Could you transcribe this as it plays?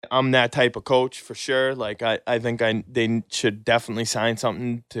I'm that type of coach for sure. Like I think they should definitely sign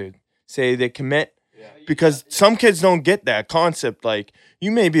something to say they commit, because some kids don't get that concept. Like,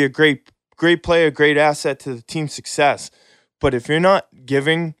 you may be a great player, great asset to the team's success, but if you're not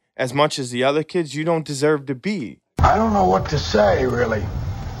giving as much as the other kids, you don't deserve to be. I don't know what to say, really.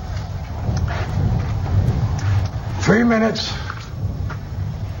 3 minutes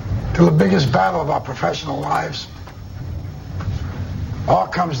to the biggest battle of our professional lives. All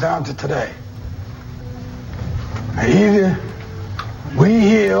comes down to today. Either we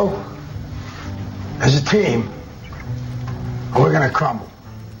heal as a team, or we're going to crumble.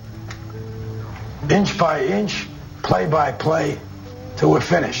 Inch by inch, play by play, till we're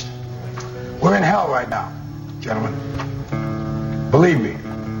finished. We're in hell right now, gentlemen. Believe me.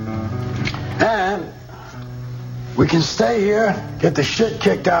 And we can stay here, get the shit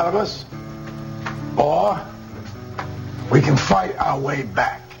kicked out of us, or we can fight our way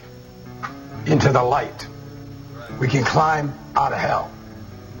back into the light. We can climb out of hell.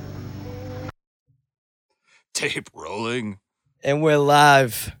 Tape rolling. And we're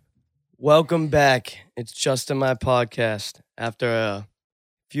live. Welcome back. It's Just in My Podcast. After a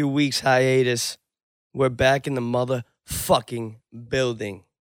few weeks hiatus, we're back in the motherfucking building.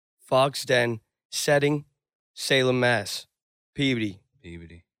 Fox Den, setting, Salem, Mass. Peabody.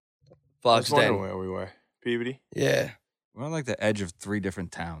 Fox I was wondering Den. where we were. Peabody? Yeah. We're on like the edge of 3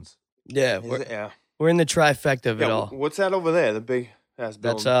 different towns. Yeah. Yeah. We're in the trifecta of it all. What's that over there? The big ass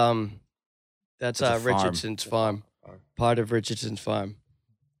building. That's It's a farm. Richardson's farm. Part of Richardson's farm.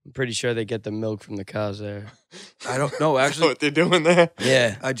 I'm pretty sure they get the milk from the cows there. I don't know. That's Actually, what they're doing there.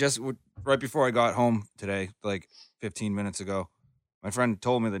 Yeah. I just right before I got home today, like 15 minutes ago, my friend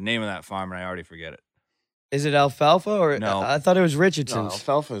told me the name of that farm, and I already forget it. Is it alfalfa or No. I thought it was No, Richardson's.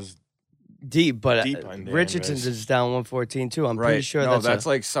 alfalfa's Deep, but deep on there, Richardson's anyways. is down 114 too. I'm Right? pretty sure no, that's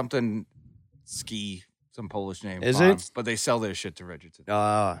like something ski, some Polish name. Is farm, it? But they sell their shit to Richardson.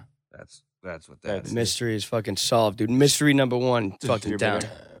 That's what that is. mystery is fucking solved, dude. Mystery number one, fucking You're down.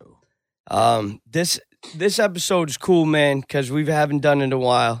 better. This episode is cool, man, because we haven't done it in a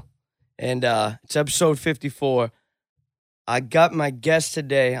while, and it's episode 54. I got my guest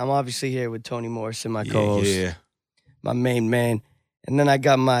today. I'm obviously here with Tony Morrison, my co-host, Yeah. my main man, and then I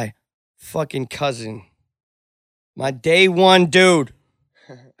got my fucking cousin, my day one dude,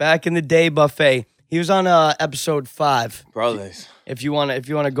 back in the day buffet. He was on episode 5. Brothers. If you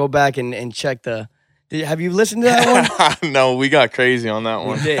wanna go back and check have you listened to that one? No, we got crazy on that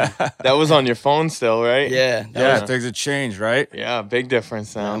one. We did. That was on your phone still, right? Yeah. Yeah, was- things have changed, right? Yeah, big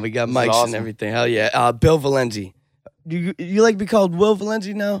difference now. We got This is mics awesome. and everything. Hell yeah. Bill Valenzi. You like to be called Will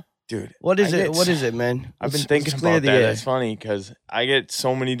Valenzi now? Dude. What is I it? get- What is it, man? I've been Let's thinking clear about the that. air. It's funny because I get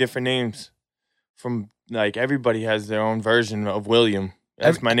so many different names from, like, everybody has their own version of William.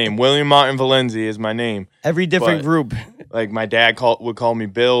 That's my name. William Martin Valenzi is my name. Every different but- group. Like, my dad would call me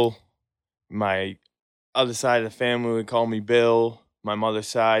Bill. My other side of the family would call me Bill. My mother's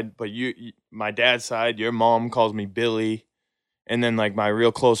side. But my dad's side, your mom calls me Billy. And then, like, my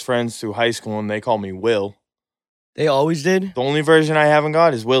real close friends through high school, and they call me Will. They always did. The only version I haven't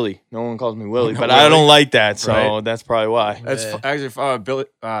got is Willie. No one calls me Willie, No, but I Willie. don't like that, so Right. that's probably why. That's Yeah. actually Billy,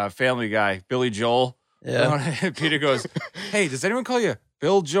 Family Guy, Billy Joel. Yeah. Peter goes, "Hey, does anyone call you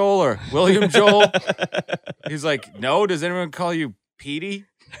Bill Joel or William Joel?" He's like, "No." Does anyone call you Petey?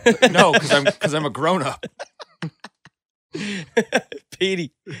 No, because I'm a grown up.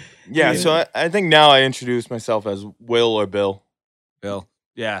 Petey. Yeah, so I think now I introduce myself as Will or Bill. Bill.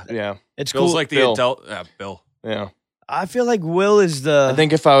 Yeah. Yeah, It's Bill's cool. like the Bill. adult. Bill. yeah. I feel like Will is the. I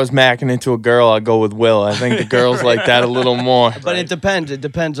think if I was macking into a girl, I'd go with Will. I think the girls like that a little more. But it depends. It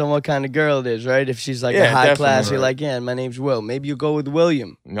depends on what kind of girl it is, right? If she's like a Yeah, high class, definitely. you're like, yeah, my name's Will. Maybe you go with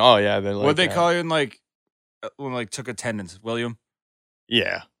William. Oh, yeah. Like What'd they that. call you in like when like took attendance? William.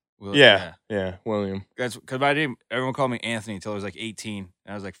 Yeah. Will- Yeah. William. That's because my name. Everyone called me Anthony until I was like 18,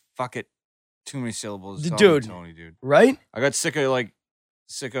 and I was like, "Fuck it, too many syllables." Call me Dude. Tony, dude. Right? I got sick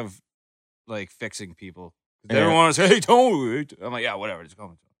of fixing people. Yeah. Everyone wants to say, "Hey, Tony." I'm like, "Yeah, whatever. Just call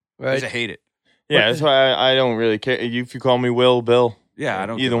me Tony." I Right. just hate it. Yeah, that's why I don't really care. If you call me Will, Bill. Yeah, I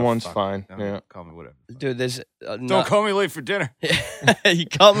don't. Either give a one's fuck. fine. Don't Yeah. call me whatever. Dude, there's. Don't call me late for dinner. You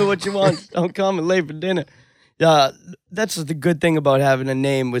call me what you want. Don't call me late for dinner. Yeah, that's the good thing about having a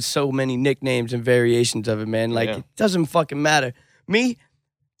name with so many nicknames and variations of it, man. Like, Yeah. it doesn't fucking matter. Me,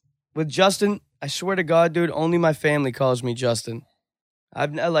 with Justin, I swear to God, dude, only my family calls me Justin. I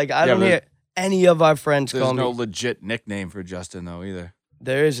Yeah, don't but hear any of our friends There's call no me. legit nickname for Justin though either.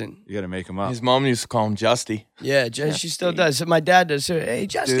 There isn't. You got to make him up. His mom used to call him Justy. Yeah, she still does. So my dad does. Hey,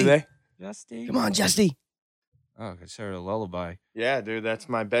 Justy. Do they? Justy. Come on, Justy. Oh, I started a lullaby. Yeah, dude, that's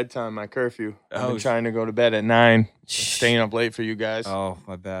my bedtime, my curfew. I've Oh, been trying to go to bed at 9, Shh. staying up late for you guys. Oh,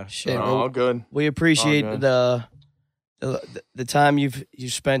 my bad. Shit, Oh, well, all good. we appreciate good. the time you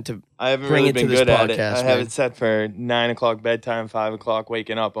spent to. I haven't Bring really it to been this good at it. podcast, I have man. it set for 9 o'clock bedtime, 5 o'clock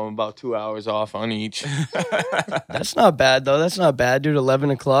waking up. I'm about 2 hours off on each. That's not bad though. That's not bad, dude. 11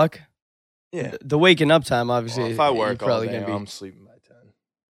 o'clock. Yeah. The waking up time, obviously. Well, if I you're work all probably day, gonna be I'm sleeping by 10.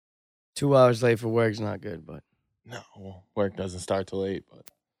 2 hours late for work is not good, but No, well, work doesn't start till 8, but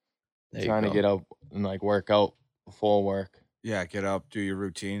there I'm you trying to go. get up and like work out before work. Yeah, get up, do your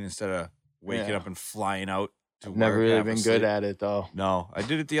routine instead of waking Yeah. up and flying out to work. Never really half been asleep. good at it though. No, I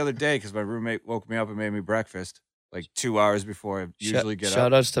did it the other day because my roommate woke me up and made me breakfast like 2 hours before I usually get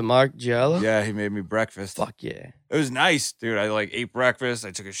Shout up. outs to Mark Giallo. Yeah, he made me breakfast. Fuck yeah. It was nice, dude. I like ate breakfast.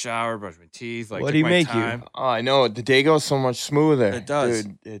 I took a shower, brushed my teeth. Like, What'd took he my make you? time. Oh, I know. The day goes so much smoother. It does.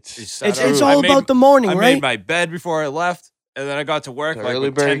 Dude, it's It's It's I all made- about the morning, I right? made my bed before I left, and then I got to work the like early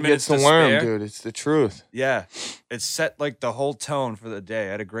with 10 bird minutes gets the to worm, spare. dude. It's the truth. Yeah, it set like the whole tone for the day.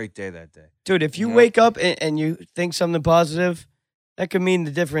 I had a great day that day. Dude, if you Yeah. wake up and you think something positive, that could mean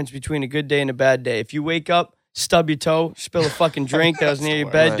the difference between a good day and a bad day. If you wake up, stub your toe, spill a fucking drink that was near your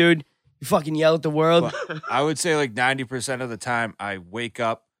bed, Right. dude, you fucking yell at the world. I would say like 90% of the time, I wake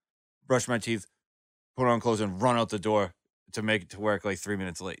up, brush my teeth, put on clothes, and run out the door to make it to work like 3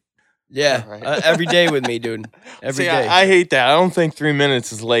 minutes late. Yeah, Right. every day with me, dude. Every See, day. I hate that. I don't think 3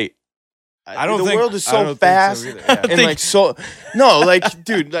 minutes is late. I don't the think- world is I so don't think so fast either, yeah. and like so. No, like,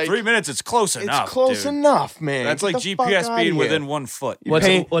 dude, like 3 minutes, it's close it's enough. close dude. enough, man. That's Get like the fuck GPS outta being here. within 1 foot. what's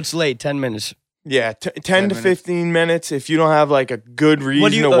pay- what's late? 10 minutes. Yeah, 10 to minutes. 15 minutes. If you don't have like a good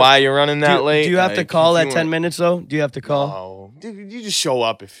reason do you- to why you're running Do that you, late, do you have to like, call if at you 10 want- minutes though? Do you have to call? No, dude, you just show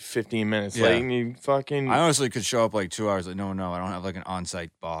up if 15 minutes Yeah. late and you fucking I honestly could show up like 2 hours. Like, no, I don't have like an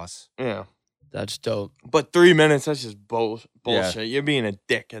on-site boss. yeah. That's dope. But 3 minutes, that's just bullshit. Yeah. You're being a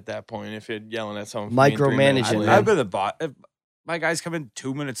dick at that point if you're yelling at someone. for being 3 minutes Micromanaging, late. man. I've been the boss. If my guys come in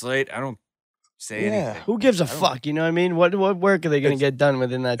 2 minutes late, I don't say Yeah. anything. Who gives a I don't- fuck? You know what I mean? What work are they going to It's- get done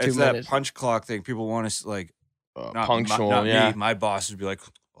within that 2 It's minutes? that punch clock thing. People want us like not Punctual, not yeah. me. My boss would be like,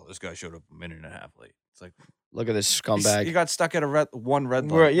 "Oh, this guy showed up a minute and a half late." It's like Look at this he scumbag. got stuck at a one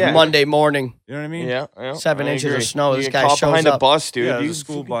red light. Right, yeah. Monday morning. You know what I mean? Yeah, 7 I inches of agree. snow, You this get guy caught shows behind a up. bus, dude. Yeah, you the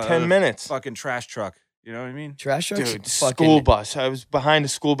school fucking bus, 10 minutes. Fucking trash truck. You know what I mean? Trash trucks? Dude, Fucking- school bus. I was behind a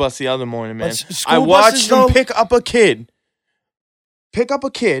school bus the other morning, man. But school I watched buses, him though- pick up a kid. Pick up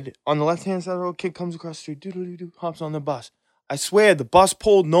a kid on the left hand side of the road. Kid comes across the street, doo-doo-doo-doo, hops on the bus. I swear the bus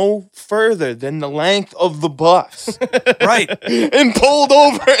pulled no further than the length of the bus Right. and pulled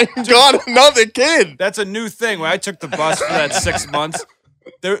over and got another kid. That's a new thing. When I took the bus for that 6 months,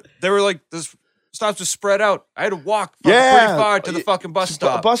 they were like, this stops were spread out. I had to walk pretty far to the fucking bus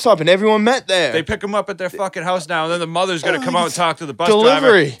stop. Bus stop, and everyone met there. They pick them up at their fucking house now, and then the mother's gonna come out and talk to the bus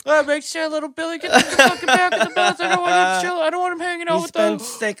Delivery. driver. Make sure little Billy get the fucking back of the bus. I don't want him chill. I don't want him hanging out He's with been them.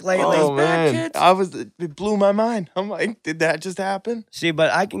 sick lately. Oh bad man, kids. it blew my mind. I'm like, did that just happen? See,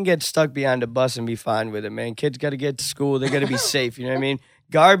 but I can get stuck behind a bus and be fine with it, man. Kids got to get to school. They got to be safe. You know what I mean?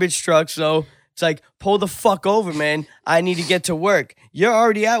 Garbage trucks, though. It's like, pull the fuck over, man. I need to get to work. You're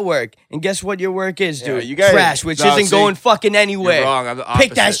already at work. And guess what your work is, Yeah, dude? you gotta- Trash, which No, isn't see, going fucking anywhere. You're wrong. I'm the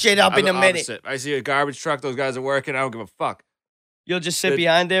Pick that opposite. shit up I'm in the a minute. opposite. I see a garbage truck. Those guys are working. I don't give a fuck. You'll just sit They're-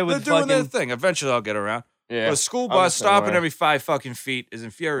 behind there They're with doing their fucking... thing. Eventually, I'll get around. Yeah. But a school I'm bus the same stopping way. every 5 fucking feet is What are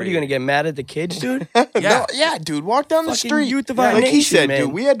infuriating. you going to get mad at the kids, dude? Yeah. No, yeah, dude. Walk down the Fucking street. youth of our like he nation, said, man.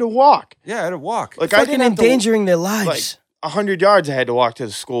 dude. We had to walk. Yeah, I had to walk. Like I Fucking didn't have to endangering their lives. 100 yards. I had to walk to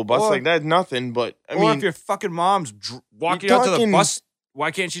the school bus. Or- like that's nothing. But I or mean, if your fucking mom's walking You're out to the talking- bus,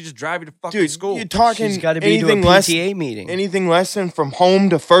 why can't she just drive you to fucking dude, school? you're talking She's got to be to a anything less, PTA meeting. anything less than from home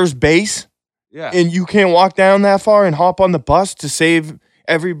to first base, Yeah. and you can't walk down that far and hop on the bus to save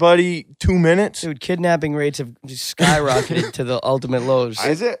everybody 2 minutes. Dude, kidnapping rates have just skyrocketed to the ultimate lows.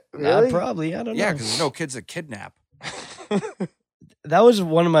 Is it really? Probably. I don't Yeah, know. because there's no kids that kidnap. That was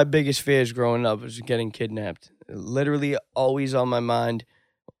one of my biggest fears growing up, was getting kidnapped. Literally always on my mind,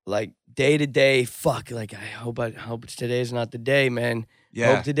 like day to day. Fuck, like I hope today's not the day, man.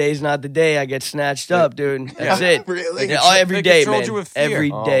 Yeah. Hope today's not the day I get snatched up, dude. That's it. Really? Yeah, They every day, controlled man. you with fear.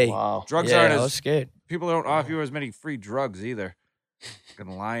 Every Oh, day. wow. Drugs Yeah, aren't I was as scared. people don't offer you as many free drugs either.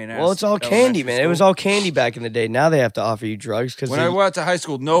 Fucking lying ass. Well, it's all candy, elementary man. It was school. all candy back in the day. Now they have to offer you drugs because When I went to high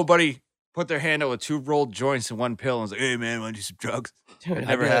school, nobody put their hand out with 2 rolled joints and 1 pill and was like, "Hey man, want to do some drugs?" It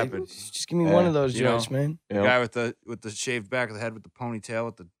never happened. Just give me one Yeah, of those you know. joints, man. The Yeah. guy with the shaved back of the head with the ponytail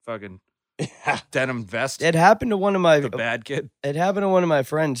with the fucking denim vest. It happened to one of my The bad kid. It happened to one of my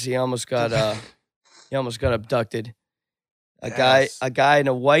friends. He almost got abducted. A Yes. guy in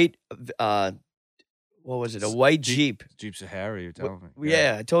a white what was it? A white Jeep. Jeep Sahara, you're telling me.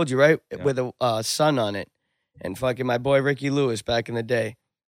 Yeah, I told you, right? Yeah. With a sun on it. And fucking my boy Ricky Lewis back in the day.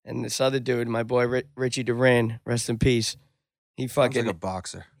 And this other dude, my boy Richie Duran, rest in peace. He Sounds fucking like a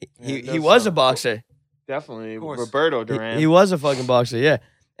boxer. he was a boxer. Definitely course. Roberto Duran. He was a fucking boxer, yeah.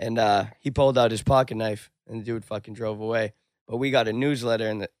 And he pulled out his pocket knife, and the dude fucking drove away. But we got a newsletter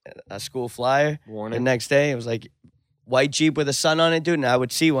and a school flyer. The Warning. next day, it was like white Jeep with a sun on it, dude. And I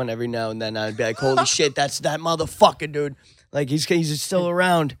would see one every now and then. I'd be like, "Holy shit, that's that motherfucker, dude!" Like he's still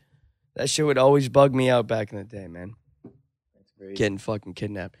around. That shit would always bug me out back in the day, man. That's crazy. Getting fucking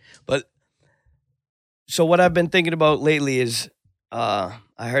kidnapped. But so what I've been thinking about lately is, I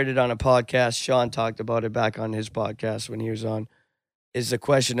heard it on a podcast. Sean talked about it back on his podcast when he was on. Is the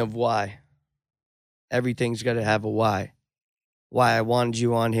question of why. Everything's got to have a why. Why I wanted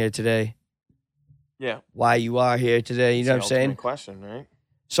you on here today. Yeah. Why you are here today. You know what I'm saying? Question, right?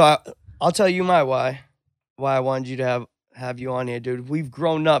 So I'll tell you my why. Why I wanted you to have you on here, dude. We've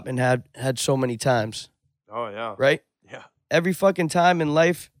grown up and had so many times, Oh yeah. right? Yeah. Every fucking time in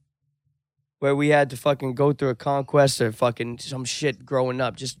life where we had to fucking go through a conquest or fucking some shit growing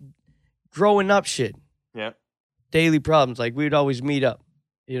up. Just growing up shit. Yeah. Daily problems. Like, we'd always meet up.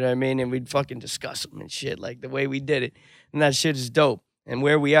 You know what I mean? And we'd fucking discuss them and shit, like the way we did it. And that shit is dope. And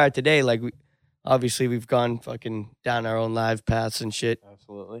where we are today, like, obviously we've gone fucking down our own life paths and shit.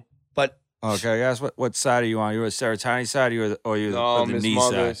 Absolutely. But Okay, guys, what side are you on? You the Saratani side or you No, the his knee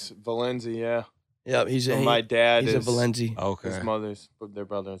mother's side? Valenzi, yeah. yeah, he's So my dad he's is a Valenzi. Okay. his mother's their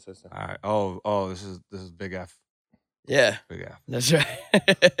brother and sister. All right. Oh, this is Big F. Yeah, Big F. that's right.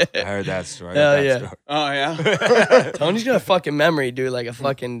 I heard that story. Hell yeah. Oh yeah. Tony's got a fucking memory, dude. Like a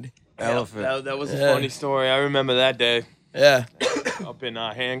fucking Elephant. That was a Yeah. funny story. I remember that day yeah. up in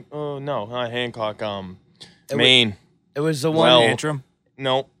not Hancock, It wa- Maine. It was the one. Well- Antrim?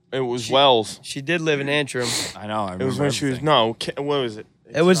 No, it was Wells. She did live in Antrim. I know. I It was remember when she was everything. what was it?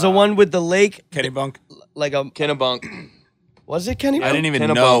 It was the one with the lake, Kennebunk. like a. Kennebunk. Was it Kenny? I didn't even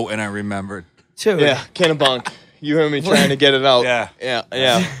Kennebunk. know, and I remembered. Too. Yeah, Kennebunk. You heard me trying to get it out. Yeah.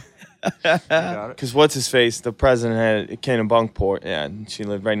 Yeah. Got it. Because what's his face? The president had a Kennebunkport. Yeah, and she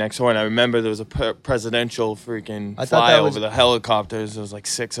lived right next door. And I remember there was a presidential freaking I thought that flyover was- the helicopters. There was like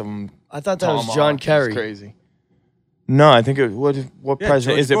 6 of them. I thought that was John Kerry. Crazy. No, I think it. What Yeah,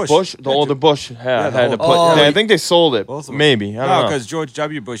 president George is it? Bush. Bush. The Yeah, older Bush had the to old- put. Oh, I think they sold it. Both of them. Maybe. I No, don't know. because George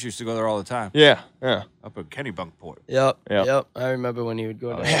W. Bush used to go there all the time. Yeah. Up at Kennebunkport. Yep. Yeah. Yep. I remember when he would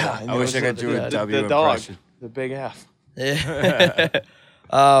go down. Yeah. I wish I could do the- a W the dog. impression. The big F. Yeah.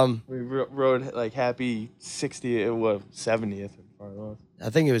 We rode like happy 60th, what 70th. Or it was. I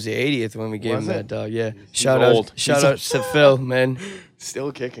think it was the 80th when we gave Was him it? that dog. Yeah. He's Shout old. out. Shout He's out to Phil, man.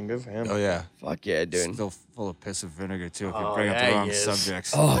 Still kicking. Good for him. Oh yeah. Fuck yeah, dude. Still full of piss and vinegar too. If you Oh, bring up yeah, the wrong he is.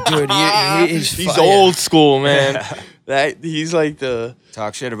 subjects. Oh, dude, he's He's fire. old school, man. That he's like the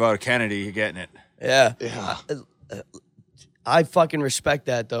Talk shit about Kennedy, you're getting it. Yeah. yeah. I fucking respect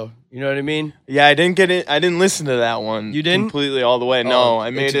that though. You know what I mean? Yeah, I didn't get it. I didn't listen to that one. You didn't? completely all the way. Oh, No, I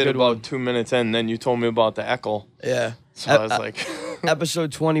it's made a it good about one. 2 minutes in. Then you told me about the Echo, Yeah. so I was like,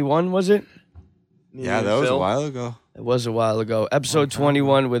 Episode 21 was it? Yeah, that was a Phil? while ago. It was a while ago. Episode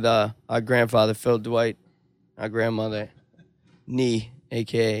 21 with our grandfather Phil Dwight, our grandmother Nee,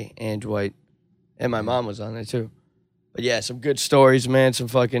 aka Ann Dwight, and my mom was on there too. But yeah, some good stories, man. Some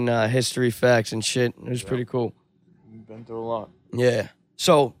fucking history facts and shit. It was pretty cool. We've been through a lot. Yeah.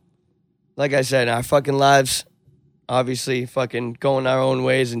 So, like I said, our fucking lives, obviously, fucking going our own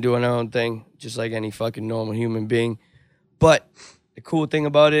ways and doing our own thing, just like any fucking normal human being. But the cool thing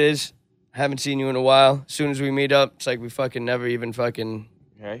about it is, I haven't seen you in a while. As soon as we meet up, it's like we fucking never even fucking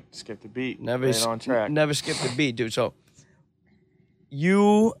Okay, skip the beat. never Right on track. never skipped a beat, dude. So,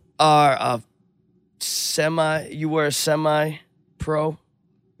 you are a you were a semi-pro.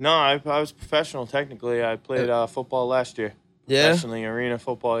 No, I was professional technically. I played football last year. Yeah, Professionally, arena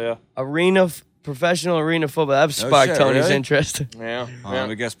football. Yeah. Professional arena football. That No sparked shit, Tony's really? interest. Yeah. Let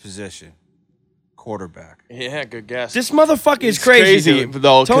me guess position. Quarterback. Yeah. Good guess. This motherfucker is It's crazy, dude.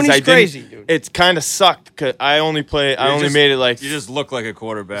 though. 'Cause Tony's I didn't- crazy, dude. It's kind of sucked because I only made it like You just look like a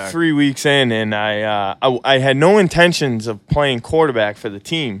quarterback. 3 weeks in, and I had no intentions of playing quarterback for the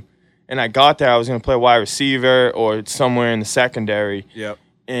team. And I got there, I was gonna play wide receiver or somewhere in the secondary. Yep.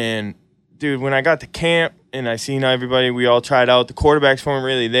 And dude, when I got to camp and I seen everybody, we all tried out. The quarterbacks weren't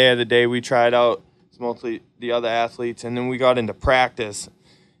really there the day we tried out. It's mostly the other athletes. And then we got into practice,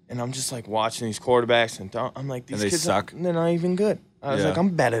 and I'm just like watching these quarterbacks, and I'm like, these they kids suck. They're not even good. I was Yeah. like, I'm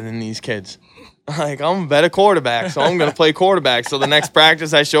better than these kids. Like, I'm a better quarterback, so I'm going to play quarterback. So the next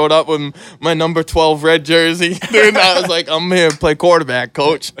practice, I showed up with my number 12 red jersey. Dude, I was like, I'm here to play quarterback,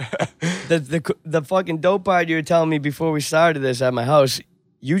 coach. The fucking dope part you were telling me before we started this at my house,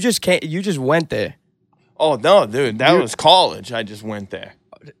 you just went there. Oh, no, dude, that was college. I just went there.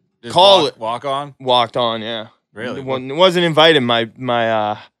 Just Call walk on? Walked on, yeah. Really? Wasn't invited.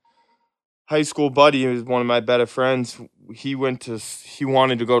 My high school buddy, who was one of my better friends, he wanted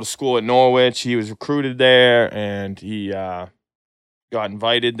to go to school at Norwich. He was recruited there, and he got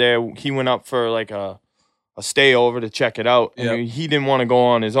invited there. He went up for like a stay over to check it out. Yep. I mean, he didn't want to go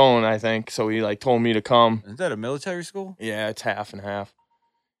on his own, I think, so he like told me to come. Is that a military school? Yeah, it's half and half.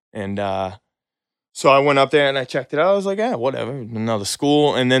 And so I went up there and I checked it out. I was like, yeah, whatever, another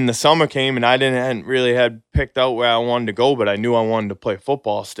school. And then the summer came and I hadn't really had picked out where I wanted to go, but I knew I wanted to play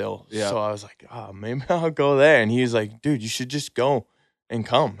football still. Yeah. So I was like, oh, maybe I'll go there. And he was like, dude, you should just go and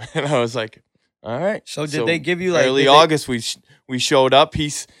come. And I was like, all right. So did they give you like early August? We showed up. He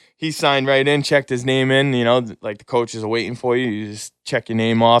signed right in, checked his name in. You know, like the coaches are waiting for you. You just check your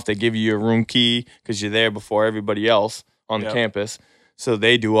name off. They give you your room key because you're there before everybody else on the campus. So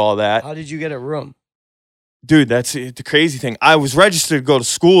they do all that. How did you get a room? Dude, that's the crazy thing. I was registered to go to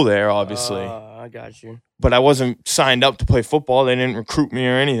school there, obviously, I got you. but I wasn't signed up to play football. They didn't recruit me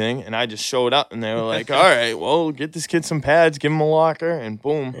or anything, and I just showed up, and they were like, all right, well, get this kid some pads, give him a locker, and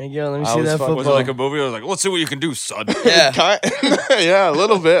boom. Hey, yo, let me I see was that fucking- Was football. it like a movie? I was like, let's see what you can do, son. Yeah. Yeah, a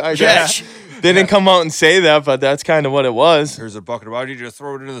little bit, I guess. They didn't come out and say that, but that's kind of what it was. Here's a bucket of water. I need you to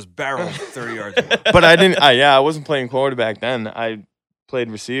throw it into this barrel 30 yards away. But I didn't, I wasn't playing quarterback then. I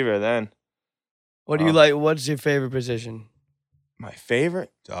played receiver then. What do you like? What's your favorite position? My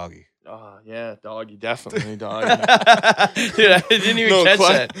favorite? Doggy. Yeah, doggy, definitely doggy. Dude, I didn't even catch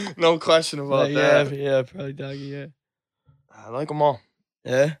that. No question about that. Yeah, probably doggy. Yeah. I like them all.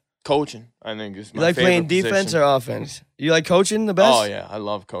 Yeah. Coaching, I think, is my You like playing favorite defense position. or offense? You like coaching the best? Oh yeah, I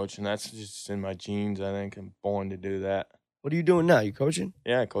love coaching. That's just in my genes. I think I'm born to do that. What are you doing now? You coaching?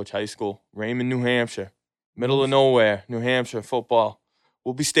 Yeah, I coach high school, Raymond, New Hampshire, middle of nowhere, New Hampshire football.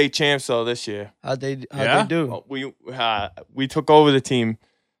 We'll be state champs though this year. How'd they Yeah? do? We took over the team.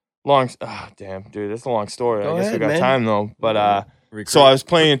 Damn, dude, that's a long story. Go I guess ahead, we got man. time though. But so I was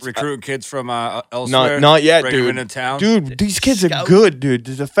playing. Recruiting kids from elsewhere. Not yet, bring 'em dude. into town. Dude, these kids are Scout. good, dude.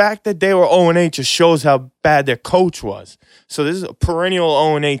 The fact that they were 0-8 just shows how bad their coach was. So this is a perennial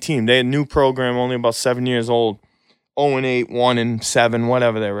 0-8 team. They had a new program, only about 7 years old. 0-8, 1-7,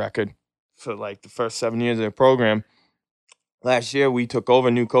 whatever their record for like the first 7 years of their program. Last year, we took over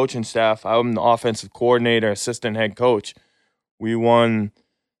new coaching staff. I'm the offensive coordinator, assistant head coach. We won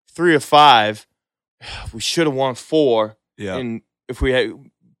 3 of 5. We should have won 4. Yeah. And if we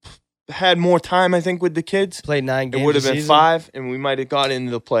had more time, I think, with the kids, Played 9 games. it would have a been season? 5, and we might have got into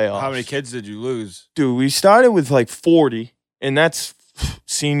the playoffs. How many kids did you lose? Dude, we started with like 40, and that's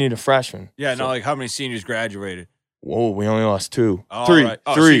senior to freshman. Yeah, So- no, like how many seniors graduated? Whoa, we only lost 2. Oh, 3. right.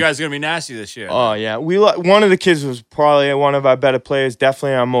 Oh, 3. so you guys are gonna be nasty this year. Oh yeah, one of the kids was probably one of our better players.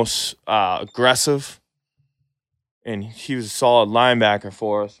 Definitely our most aggressive, and he was a solid linebacker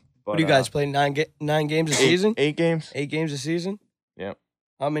for us. But, What do you guys play? 9 games a season? 8 games. 8 games a season? Yep.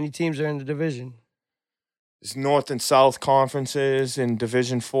 How many teams are in the division? It's North and South conferences in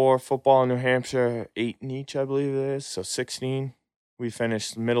Division 4 football in New Hampshire. 8 in each, I believe it is. So 16. We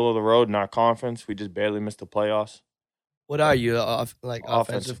finished middle of the road in our conference. We just barely missed the playoffs. What are you,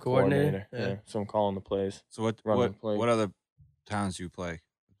 offensive coordinator? Yeah. So I'm calling the plays. So what Running what play. what other towns do you play?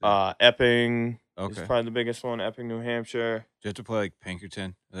 Epping Okay. is probably the biggest one. Epping, New Hampshire. Do you have to play like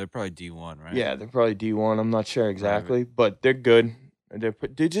Pinkerton? They're probably D1, right? Yeah, they're probably D1. I'm not sure exactly, but they're good. They're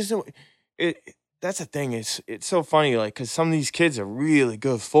just that's the thing. It's so funny, like, because some of these kids are really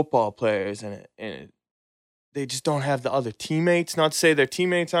good football players, and they just don't have the other teammates. Not to say their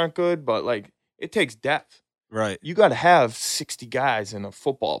teammates aren't good, but like it takes depth. Right. You got to have 60 guys in a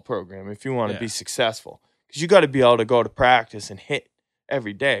football program if you want to Yeah. be successful. Because you got to be able to go to practice and hit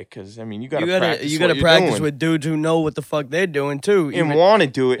every day. Because I mean, you got to practice. You what gotta you're practice doing. with dudes who know what the fuck they're doing too. and Even- want to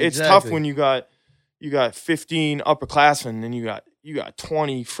do it. It's tough Exactly. when you got 15 upperclassmen and you got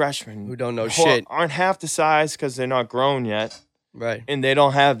 20 freshmen Who don't know who shit. aren't half the size because they're not grown yet, Right. and they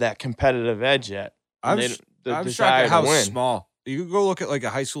don't have that competitive edge yet. I'm And they- sh- the I'm shocked desire at how to win. small. You could go look at like a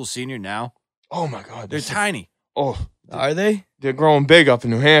high school senior now. Oh my God, They're tiny. Oh, Are they? they're growing big up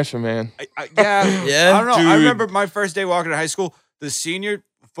in New Hampshire, man. Yeah. Yeah? I don't know. I Dude. remember my first day walking to high school. The senior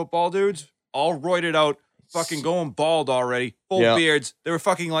football dudes all roided out, fucking going bald already, full Yeah. beards. They were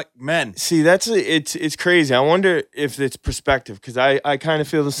fucking like men. See, it's crazy. I wonder if it's perspective because I kind of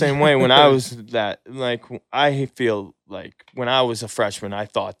feel the same way when I was that. Like I feel like when I was a freshman, I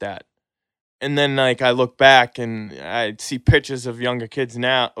thought that, And then like I look back and I see pictures of younger kids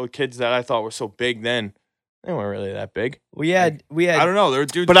now, or kids that I thought were so big then. They weren't really that big. We had. I don't know. There were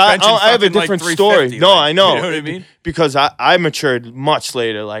dudes. But I have a fucking, different like, story. 350, No, like, I know. You know what I mean? Because I matured much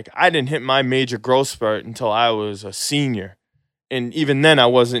later. Like I didn't hit my major growth spurt until I was a senior. And even then I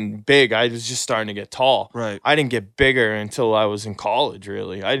wasn't big. I was just starting to get tall. Right. I didn't get bigger until I was in college,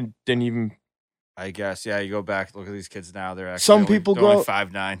 really. I didn't even. I guess. Yeah. You go back, look at these kids now. They're actually Some people they're only grow-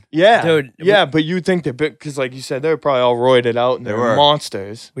 5'9". Yeah. Dude, Yeah, but you think they're big because, like you said, they're probably all roided out and They they're were.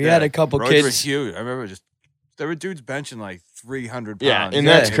 monsters. we had a couple Roids kids. were huge. I remember there were dudes benching like 300 pounds. Yeah, and in-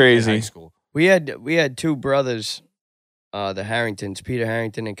 that's in crazy. high school. We had two brothers, the Harringtons, Peter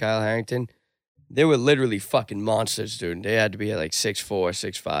Harrington and Kyle Harrington. They were literally fucking monsters, dude. They had to be at like 6'4",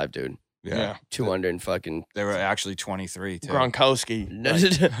 6'5", dude. Yeah. 200 and fucking. They were actually 23 too. Gronkowski.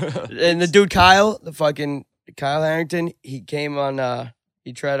 And the dude Kyle, Kyle Harrington, he came on.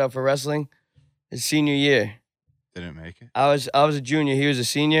 He tried out for wrestling his senior year. Didn't make it. I was a junior. He was a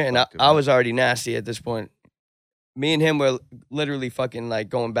senior, and Fuck, dude. I was already nasty at this point. Me and him were literally fucking like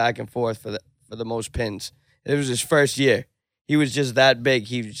going back and forth for the most pins. It was his first year. He was just that big.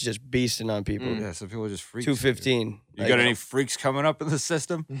 He was just beasting on people. Yeah, some people are just freaks. 215. You got any freaks coming up in the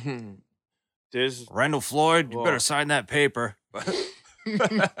system? There's Randall Floyd, you Whoa. better sign that paper.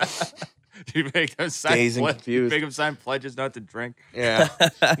 You make them sign Dazed and confused. make them sign pledges not to drink. yeah.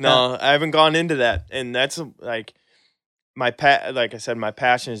 No, I haven't gone into that, and that's like like I said, my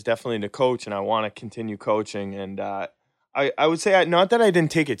passion is definitely to coach, and I want to continue coaching. And I would say not that I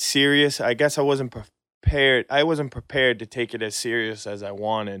didn't take it serious. I guess I wasn't prepared. I wasn't prepared to take it as serious as I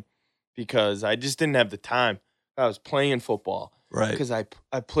wanted because I just didn't have the time. I was playing football Right. because I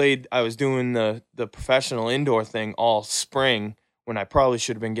was doing the professional indoor thing all spring when I probably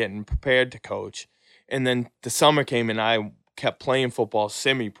should have been getting prepared to coach. And then the summer came and I kept playing football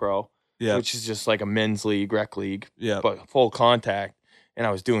semi-pro, Yeah. which is just like a men's league, rec league, Yeah. but full contact. And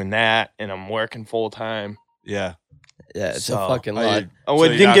I was doing that and I'm working full time. Yeah. Yeah, it's So, a fucking are lot. you- I So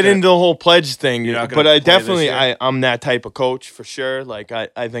you're didn't not get gonna- into the whole pledge thing, you're not but gonna I play this definitely year? I'm that type of coach for sure. Like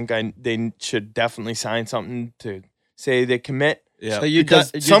I think they should definitely sign something to say they commit. Yeah. So you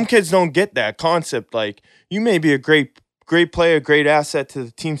Because done- some kids don't get that concept. Like you may be a great player, great asset to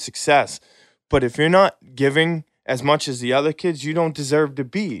the team's success, but if you're not giving as much as the other kids, you don't deserve to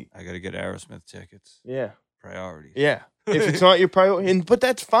be. I got to get Aerosmith tickets. Yeah, Priorities. yeah. If it's not your priority, but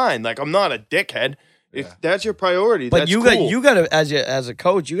that's fine. Like I'm not a dickhead. If Yeah. that's your priority, But that's you cool. got to as a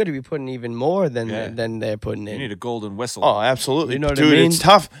coach, you got to be putting even more than Yeah. than they're putting You in. need a golden whistle. Oh, absolutely. You know what I Dude, mean? it's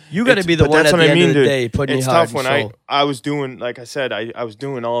tough. You got to It's- be the but one that's at what the I end mean, of the dude. day putting It's your heart tough and when soul. I was doing, like I said, I was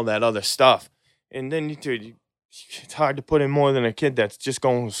doing all that other stuff, and then it's hard to put in more than a kid that's just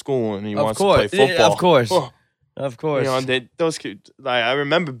going to school and he Of wants course. to play Yeah, football. of course. Oh, Of course. you know, those kids. Like, I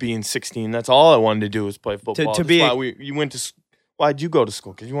remember being 16. That's all I wanted to do was play football. to That's be a- why you went to. Why'd you go to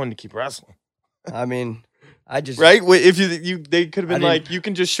school? Because you wanted to keep wrestling, I mean, I just right? Wait, if they could have been I like, you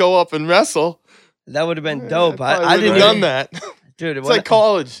can just show up and wrestle. that would have been dope. I I didn't didn't done that. dude. It's when, like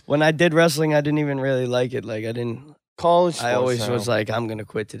college. when I did wrestling, I didn't even really like it. Like I didn't. College. I sports always now. was like, I'm gonna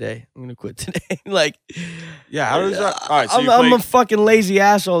quit today. I'm gonna quit today. Like, Yeah. How does that? All right. So I'm a fucking lazy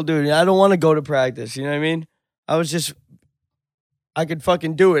asshole, dude. I don't want to go to practice. You know what I mean? I could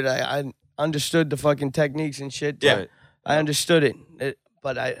fucking do it. I understood the fucking techniques and shit. Yeah. Right. I understood it,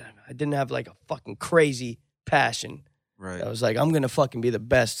 but I didn't have like a fucking crazy passion. Right. I was like, I'm gonna fucking be the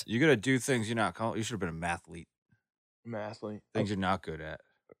best. You got to do things you're not. You should have been a mathlete. I'm an athlete. Things you're not good at.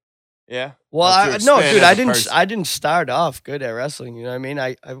 Yeah. Well, Have to no, expand dude, as a person. I didn't start off good at wrestling. You know what I mean?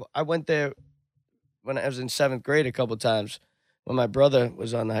 I went there when I was in 7th grade a couple times when my brother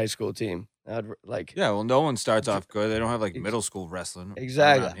was on the high school team. I'd like Yeah. Well, no one starts off good. They don't have like middle school wrestling.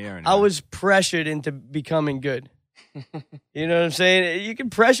 Exactly. around here I anymore. was pressured into becoming good. You know what I'm saying? You can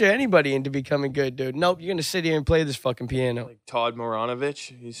pressure anybody into becoming good, dude. Nope, you're gonna sit here and play this fucking piano. Like Todd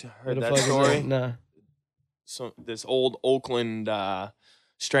Moronovich. He's What heard the that fuck is story. Nah. So this old Oakland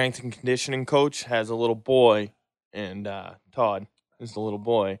strength and conditioning coach has a little boy, and Todd is the little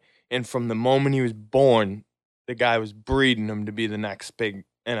boy. And from the moment he was born, the guy was breeding him to be the next big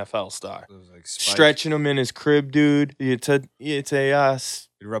NFL star. It was like spikes. Stretching him in his crib, dude. It's a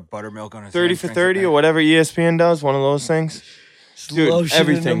You rub buttermilk on his 30 for hamstrings 30 at or night. whatever ESPN does, one of those things. Dude, Lotioning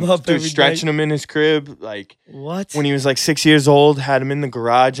everything. him up Dude, every stretching day. him in his crib. Like, What? when he was like 6 years old, had him in the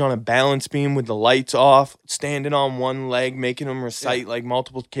garage on a balance beam with the lights off, standing on one leg, making him recite like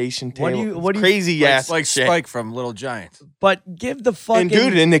multiplication What do table. you- what do you- Crazy Like, ass like shit. Spike from Little Giants. But give the fucking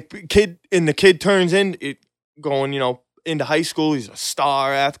And dude, the kid turns in it going, into high school. He's a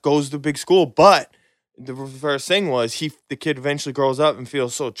star athlete, goes to big school. But the reverse thing was the kid eventually grows up and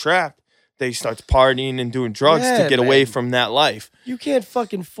feels so trapped he starts partying and doing drugs to get away from that life. You can't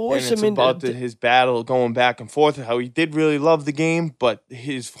fucking force And it's him about into his battle going back and forth, how he did really love the game, but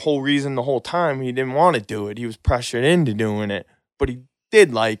his whole reason the whole time he didn't want to do it. He was pressured into doing it, but he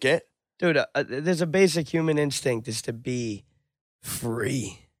did like it. Dude, there's a basic human instinct is to be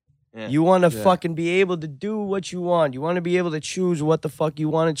free. Yeah. You want to fucking be able to do what you want. You want to be able to choose what the fuck you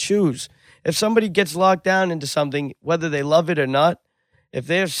want to choose. If somebody gets locked down into something, whether they love it or not, if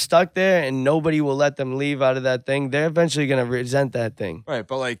they're stuck there and nobody will let them leave out of that thing, they're eventually going to resent that thing. Right,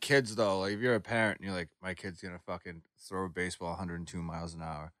 but like kids though, like if you're a parent and you're like, my kid's gonna fucking throw a baseball 102 miles an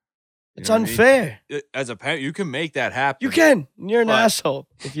hour. You It's know what I mean? unfair. As a parent, you can make that happen. You can. You're an But- asshole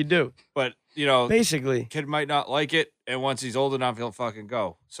if you do. But you know, Basically. kid might not like it, and once he's old enough, he'll fucking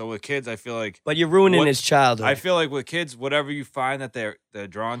go. So with kids, I feel like But you're ruining What- his childhood. I feel like with kids, whatever you find that they're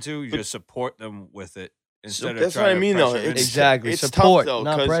drawn to, you just support them with it instead of that's trying what I to mean, though. pressure It's- exactly. it's tough, Support, though,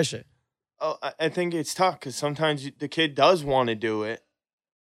 not 'cause- pressure. Oh, I think it's tough because sometimes the kid does want to do it,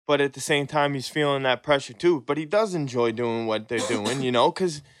 but at the same time he's feeling that pressure too. But he does enjoy doing what they're doing, you know.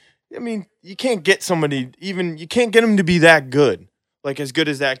 Because I mean, you can't get somebody you can't get him to be that good, like as good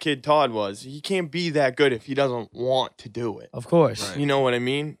as that kid Todd was. He can't be that good if he doesn't want to do it. Of course. Right. You know what I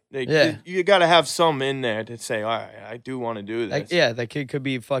mean? Like, Yeah. you got to have some in there to say, all right, I do want to do this. Like, yeah, that kid could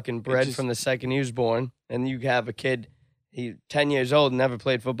be fucking bred just- from the second he was born, and you have a kid, he 10 years old, never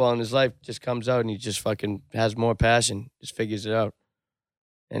played football in his life, just comes out and he just fucking has more passion, just figures it out,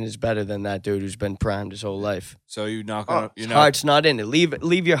 and is better than that dude who's been primed his whole life. So you're not gonna, His heart's not in it.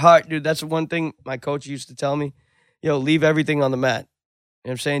 Leave your heart, dude. That's one thing my coach used to tell me. Yo, leave everything on the mat. You know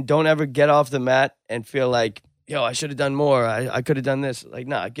what I'm saying? Don't ever get off the mat and feel like, yo, I should have done more. I could have done this. Like,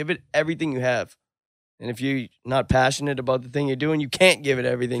 nah, give it everything you have. And if you're not passionate about the thing you're doing, you can't give it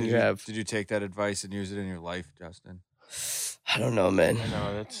everything you have. Did you take that advice and use it in your life, Justin? I don't know, man. I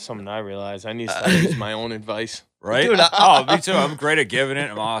know that's something I realize. I need to start using my own advice. Right? Dude, oh, me too. I'm great at giving it.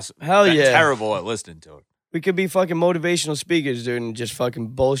 I'm awesome. Hell I'm yeah. terrible at listening to it. We could be fucking motivational speakers, dude, and just fucking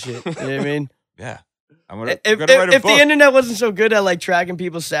bullshit. You know what I mean? Yeah. I'm gonna If write a the book. internet wasn't so good at like tracking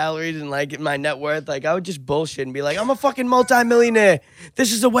people's salaries and like my net worth, like I would just bullshit and be like, I'm a fucking multimillionaire.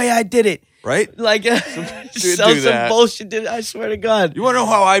 This is the way I did it. Right? Like, do sell some that. bullshit, dude. I swear to God. You want to know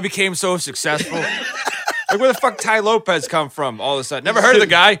how I became so successful? Like, where the fuck Ty Lopez come from all of a sudden? Never heard of the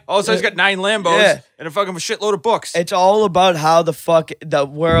guy. All of a sudden, he's got 9 Lambos Yeah. and a fucking shitload of books. It's all about how the fuck the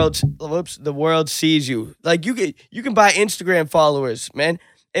world sees you. Like you can buy Instagram followers, man.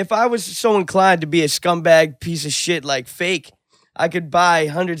 If I was so inclined to be a scumbag piece of shit like fake, I could buy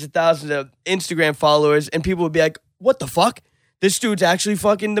hundreds of thousands of Instagram followers and people would be like, "What the fuck? This dude's actually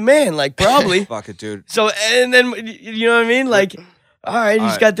fucking the man." Like probably. Fuck it, dude. So and then you know what I mean? Like, all right,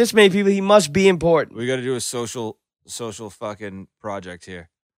 he's got this many people. He must be important. We got to do a social fucking project here.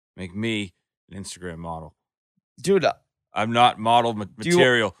 Make me an Instagram model. Dude, I'm not model you-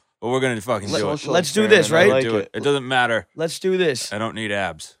 material, but we're gonna fucking do it. Social let's do experiment, this, I right? like Do it. It doesn't matter. let's do this. I don't need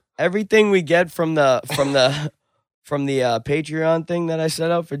abs. Everything we get from the Patreon thing that I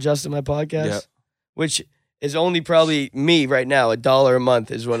set up for Justin My Podcast, Yep. which is only probably me right now, $1 a month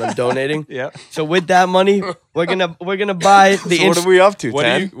is what I'm donating. Yeah. So with that money, we're gonna buy the So what are we up to, What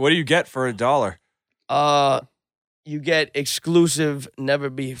 10? do you get for $1? you get exclusive, never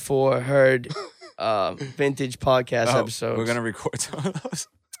before heard vintage podcast episodes. We're gonna record some of those.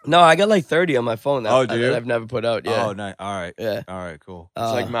 No, I got like 30 on my phone that, Oh, do you? that I've never put out. Yeah. Oh, nice. All right. Yeah. All right. Cool.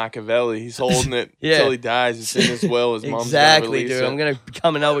 It's like Machiavelli. He's holding it Yeah. until he dies. It's in his will. His mom's exactly, gonna release dude. it. I'm gonna be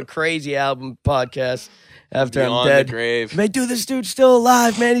coming out with crazy album podcasts after Beyond I'm dead. the grave. Man, dude, this dude's still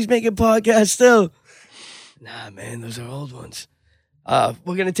alive, man. He's making podcasts still. Nah, man, those are old ones.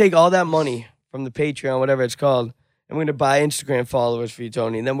 We're gonna take all that money from the Patreon, whatever it's called, and we're gonna buy Instagram followers for you,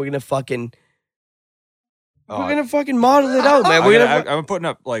 Tony. And then we're gonna fucking model it out, man. We're gonna I'm putting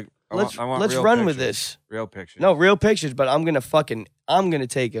up like. let's I want real run with pictures. this. Real pictures. No, real pictures, but I'm gonna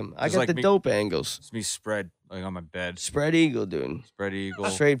take them. I Just got like the me- dope angles. It's me spread like on my bed. Spread eagle, dude. Spread eagle.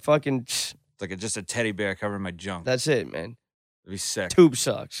 Straight fucking. It's like just a teddy bear covering my junk. That's it, man. It'd be sick. Tube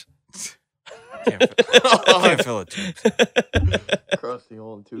sucks. Can't fill it. Across the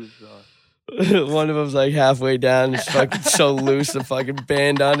old tubes. One of them's like halfway down. It's fucking so loose. The fucking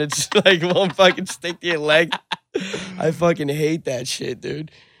band on it's like won't fucking stick to your leg. I fucking hate that shit,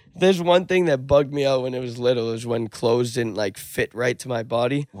 dude. There's one thing that bugged me out when it was little is when clothes didn't like fit right to my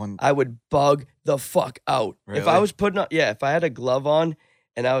body. I would bug the fuck out. If I Really? was putting on, if I had a glove on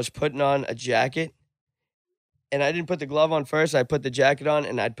and I was putting on a jacket and I didn't put the glove on first, I put the jacket on,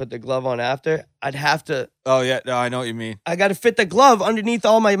 and I'd put the glove on after, I'd have to. Oh yeah, no, I know what you mean. I got to fit the glove underneath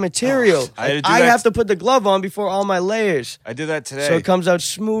all my material. I had to do I that have to put the glove on before all my layers, I did that today. so it comes out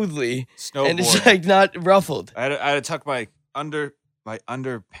smoothly and it's Snowboarding. like not ruffled. I had to tuck my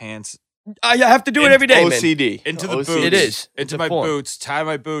underpants I have to do it every day, man. OCD. into the OCD. boots. It is. It's Into a my form. boots, tie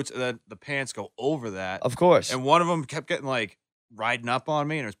my boots, and then the pants go over that. Of course. And one of them kept getting like riding up on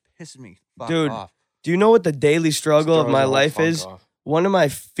me, and it was pissing me Dude. off. Do you know what the daily struggle of Throws my the whole life funk is? off. One of my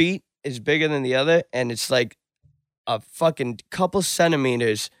feet is bigger than the other, and it's like a fucking couple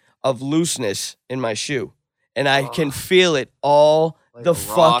centimeters of looseness in my shoe. And I can feel it all Like the a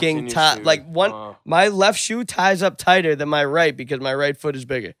rock in fucking your time. shoe. Like my left shoe ties up tighter than my right because my right foot is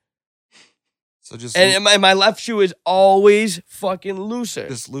bigger. So just And my left shoe is always fucking looser.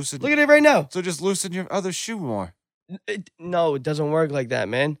 just loosen. Look at it right now. So just loosen your other shoe more. No, it doesn't work like that,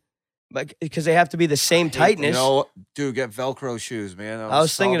 man. Because they have to be the same You tightness. know, dude, get Velcro shoes, man. That'll I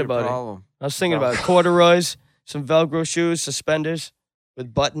was thinking solve your about it. problem. I was thinking about corduroys, some Velcro shoes, suspenders with A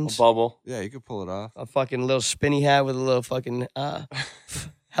buttons, bubble. Yeah, you could pull it off. a fucking little spinny hat with a little fucking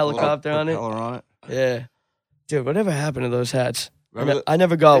helicopter on it. Propeller on it. Yeah. Dude, whatever happened to those hats? Remember I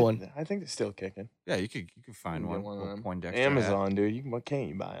never got one. I think they're still kicking. Yeah, you could find You can one. get Little them. Poindexter hat. Amazon, dude. What can't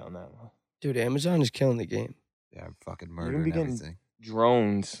you buy on that one? Dude, Amazon is killing the game. Yeah, I'm fucking be murdering getting- everything.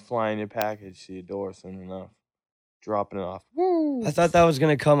 Drones flying your package to your door soon enough. Dropping it off. Woo! I thought that was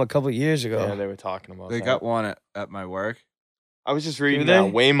going to come a couple years ago. Yeah, they were talking about They that. got one at my work. I was just reading they?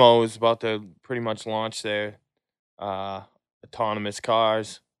 that Waymo is about to pretty much launch their autonomous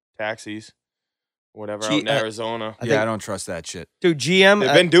cars, taxis, whatever, out in Arizona. I Yeah, I think- don't trust that shit. Dude, GM.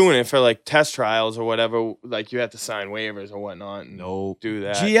 They've been doing it for like test trials or whatever. Like you have to sign waivers or whatnot and No. do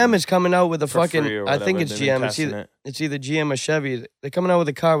that. GM is coming out with a for fucking. free or I think whatever. it's They've been GM. It's testing either, it. it's either GM or Chevy. They're coming out with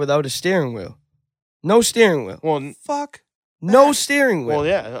a car without a steering wheel. No steering wheel. Well, Fuck. No steering wheel. well,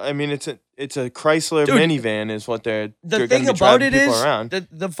 yeah. I mean, it's a Chrysler Dude, minivan is what they're The gonna thing be about driving it people is around.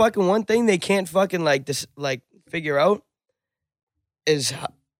 the fucking one thing they can't fucking figure out is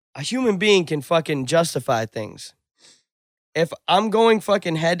a human being can fucking justify things. If I'm going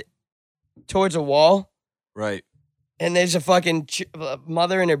fucking head towards a wall Right. and there's a fucking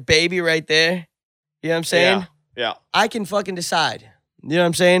mother and her baby right there, you know what I'm saying? Yeah. I can fucking decide. You know what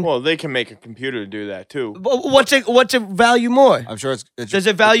I'm saying? Well, they can make a computer do that too. What's it value more? I'm sure it's Does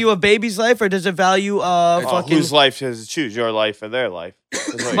it value a baby's life or does it value fucking? Whose life does it choose? Your life or their life?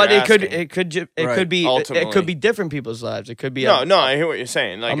 Is what But you're it could asking. it Right. could be it Ultimately. could be different people's lives. It could be No, I hear what you're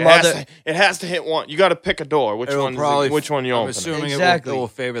saying. Like a it has, mother- it has to hit one. You got to pick a door. Which It'll one? probably- Which one you I'm open? assuming Exactly. it will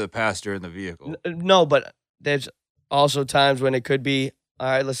favor the passenger in the vehicle. No, but there's also times when it could be. All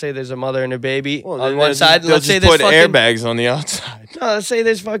right, let's say there's a mother and a baby Well, on then one they'll side. just- Let's say they'll there's just fucking put airbags on the outside. no. Let's say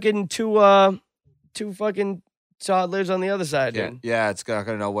there's fucking two fucking toddlers on the other side. Yeah, Then yeah, it's not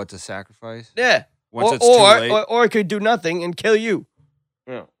gonna know what to sacrifice. yeah, Once or it's too late, or it could do nothing and kill you.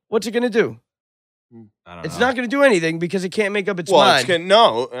 Yeah. What's it gonna do? I don't It's know. not gonna do anything because it can't make up its Well, mind.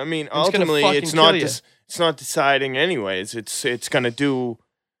 no. I mean, gonna ultimately, fucking it's not. kill ya. It's not deciding anyways. It's gonna do.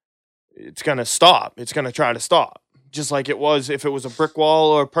 It's gonna stop. It's gonna try to stop. Just like it was if it was a brick wall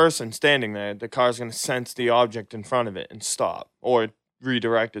or a person standing there, the car's gonna sense the object in front of it and stop or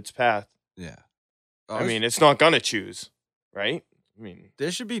redirect its path. Yeah. I mean, it's not gonna choose, right? I mean,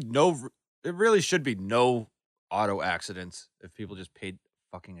 there should be no. There really should be no auto accidents if people just paid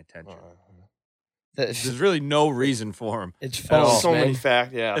fucking attention. There's really no reason for them. It's all. false, so man. many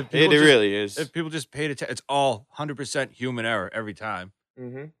facts. Yeah, If it people just- really is. If people just paid attention, it's all 100% human error every time.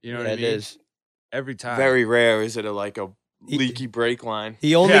 Mm-hmm. You know what Yeah, I it mean? is. Every time. Very rare is it like a He- leaky brake line,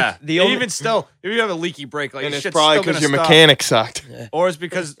 The only yeah. the And only even still, if you have a leaky brake, like and it's shit's probably still gonna because your stop. mechanic sucked. Or it's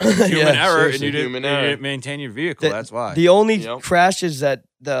because human Yeah, error and seriously. you didn't, Human and you error. didn't maintain your vehicle. The- That's why. The only Yep. crashes that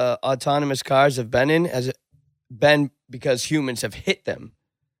the autonomous cars have been in has been because humans have hit them.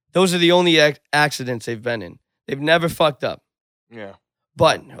 Those are the only accidents they've been in. They've never fucked up. Yeah.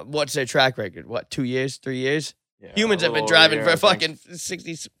 But what's their track record? What, 2 years, 3 years? Yeah, Humans a have been little over a driving year, for I think. fucking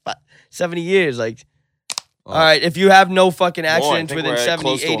 60, 70 years. Like, Well, all right, if you have no fucking More, I accidents think within we're at 70,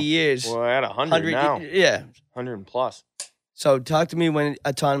 close to- 80 years, We're at 100 now. yeah. 100 plus. So talk to me when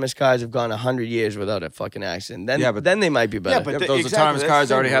autonomous cars have gone 100 years without a fucking accident. Then, Yeah, but- then they might be better. but Yeah, but the- those exactly, autonomous that's cars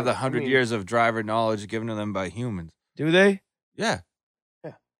the already thing, have the though. I 100 mean- years of driver knowledge given to them by humans. Do they? Yeah.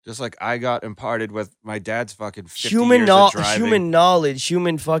 Yeah. Just like I got imparted with my dad's fucking 50 Human years knowledge, of driving. human knowledge,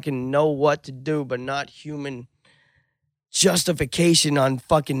 human fucking know what to do, but not human justification on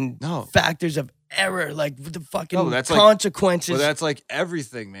fucking No. factors of error, like the fucking No, that's like- consequences. Well, that's like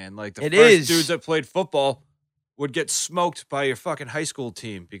everything, man. Like the It first is. dudes that played football would get smoked by your fucking high school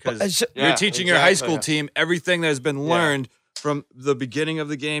team because Yeah, you're teaching your high exactly. school team everything that has been learned from the beginning of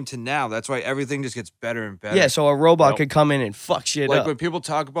the game to now. That's why everything just gets better and better. Yeah, so a robot Nope. could come in and fuck shit like up when people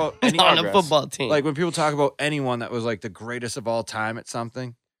talk about any on a progress. football team. like when people talk about anyone that was like the greatest of all time at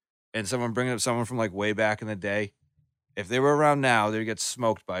something, and someone bringing up someone from like way back in the day, if they were around now, they'd get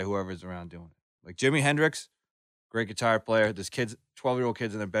smoked by whoever's around doing it. Like Jimi Hendrix, great guitar player. There's 12-year-old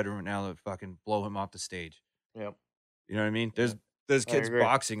kids in their bedroom now that fucking blow him off the stage. Yep. You know what I mean? There's kids agree.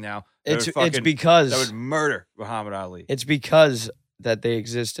 boxing now. that it's would fucking- that because would murder Muhammad Ali. it's because that they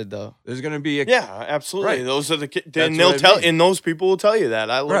existed though. There's gonna be a Yeah, absolutely. Right. Those are the kids. That's And they'll what I tell, mean. and those people will tell you that.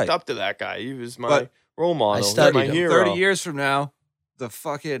 I looked Right. up to that guy. He was my But role model. He's studied my him. hero. 30 years from now, the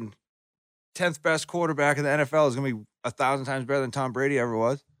fucking 10th best quarterback in the NFL is gonna be 1,000 times better than Tom Brady ever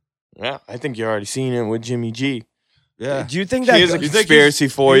was. Yeah, I think you're already seeing it with Jimmy G. Yeah. Do you think that? Here's a You think conspiracy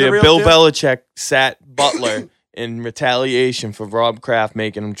for he's a you. real Bill deal? Belichick sat Butler in retaliation for Rob Kraft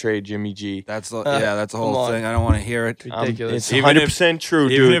making him trade Jimmy G. That's the come whole on. thing. I don't want to hear it. Ridiculous. It's Even 100% true,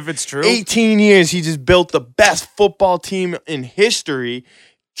 Even dude. if it's true. 18 years, he just built the best football team in history.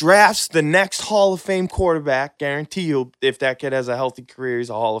 Drafts the next Hall of Fame quarterback. Guarantee you, if that kid has a healthy career, he's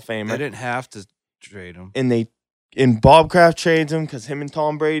a Hall of They Famer. didn't have to trade him. And Bob Kraft trades him because him and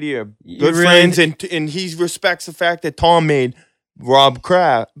Tom Brady are You good really- friends, and he respects the fact that Tom made Bob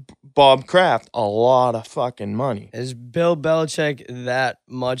Kraft a lot of fucking money. Is Bill Belichick that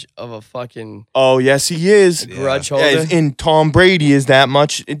much of a fucking Oh yes, he is. grudge holder? And Tom Brady is that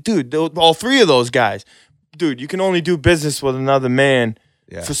much, dude. All three of those guys, dude. You can only do business with another man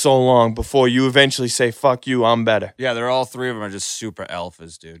Yeah. for so long before you eventually say "fuck you, I'm better." Yeah, they're all three of them are just super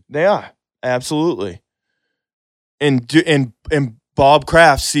alphas, dude. They are absolutely. And Bob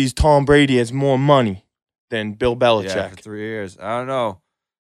Kraft sees Tom Brady as more money than Bill Belichick. Yeah, for 3 years. I don't know.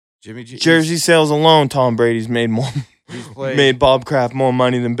 Jimmy G. Jersey sales alone, Tom Brady's made more, He's played. made Bob Kraft more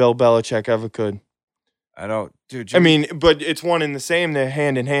money than Bill Belichick ever could. I don't, dude. I Jimmy, mean, but it's one and the same. They're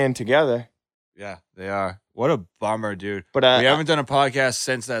hand in hand together. yeah, they are. What a bummer, dude. But We haven't done a podcast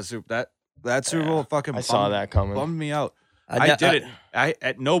since that Super Bowl. Fucking I saw that coming. bummed me out. I I did it. I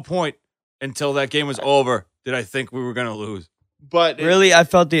at no point until that game was over did I think we were gonna lose. But Really, I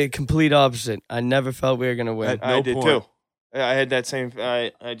felt the complete opposite. I never felt we were gonna win. At I no did point. too. I had that same.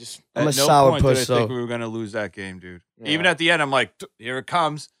 I just. I'm At a no sour point did I puss, think though. we were gonna lose that game, dude. Yeah. Even at the end, I'm like, here it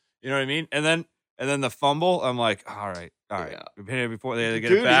comes. You know what I mean? And then the fumble, I'm like, all right. Yeah. We've been here before. They get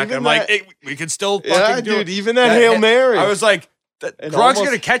Dude, it back. even I'm like, that- hey, we can still fucking Yeah, do dude. it. Even that That Hail hit- Mary. I was like, It Gronk's almost-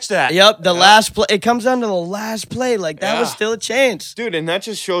 gonna catch that. Yep, the last play. It comes down to the last play. Like that was Yeah. still a chance. dude, and that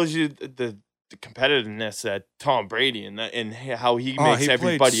just shows you the competitiveness that Tom Brady and how he Oh, makes he played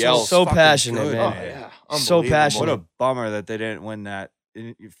everybody else. So fucking passionate, good, man. Oh yeah, So Unbelievable. passionate. What a bummer that they didn't win that.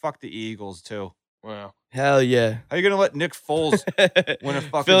 And you fuck the Eagles too. Wow. Hell yeah. How you gonna let Nick Foles win a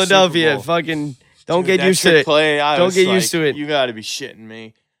fucking Philadelphia, Super Bowl? fucking don't Dude, get that used to trick it. Play, I Don't was get like, used to it. You got to be shitting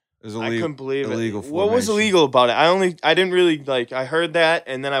me. It was I illegal. couldn't believe illegal it. What was formation. illegal about it? I didn't really like. I heard that,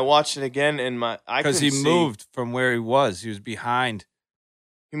 and then I watched it again, and I Because couldn't he see. moved from where he was. He was behind.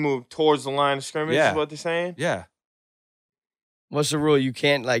 He moved towards the line of scrimmage. Yeah. Is what they're saying. Yeah. What's the rule? You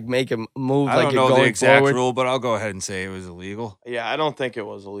can't like make a move I like don't you're know the going exact forward. rule, but I'll go ahead and say it was illegal. Yeah, I don't think it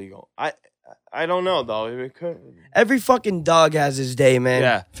was illegal. I don't know though. It could. Every fucking dog has his day, man.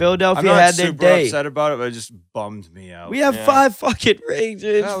 Yeah. I'm Philadelphia not had their super day. upset about it, but it just bummed me out. We have Yeah. 5 fucking rings.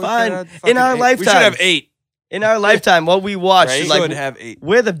 It's Yeah, we fine. could have In fucking our 8. lifetime. We should have 8. In our lifetime, what we watched, Right? We like should have 8.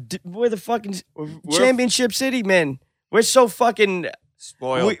 we're the fucking We're- championship city, man. We're so fucking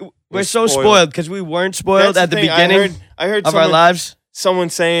Spoiled. we're so spoiled because we weren't spoiled That's at the thing. beginning I heard of our lives. someone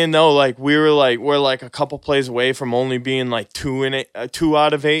saying though, like we're like a couple plays away from only being like 2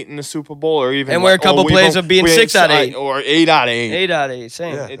 out of 8 in the Super Bowl, or even And we're a couple plays of being 6 out of 8. or 8 out of 8. 8 out of 8.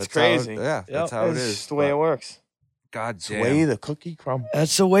 Same. Yeah, It's that's how it- crazy. yeah, that's how it It's is. just the way it works. God It's the damn. way the cookie crumbles.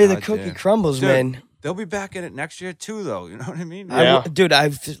 That's the way the God cookie damn. crumbles, Dude, man. They'll be back in it next year too, though. You know what I mean? Yeah. Dude,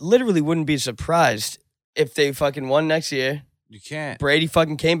 I literally wouldn't be surprised if they fucking won next year. You can't. Brady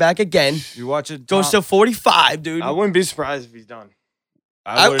fucking came back again. You watch it. Goes to 45, dude. I wouldn't be surprised if he's done.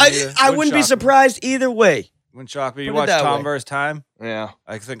 I wouldn't be surprised either way. Wouldn't shock me. You Put it watch that Tom way. versus Time. Yeah,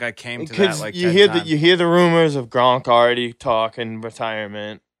 I think I came to that because like you 10 hear times. you hear the rumors of Gronk already talking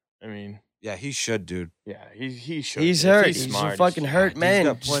retirement. I mean, Yeah, he should, dude. yeah, he should. He's If hurt. He's, smart, a fucking hurt He's man.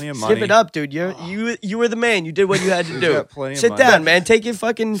 got plenty of Skip money. it up, dude. You were the man. You did what you had to He's do. got plenty of Sit money. down, man. Take your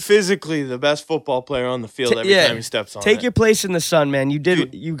fucking physically the best football player on the field every yeah. time he steps on. take it. your place in the sun, man. You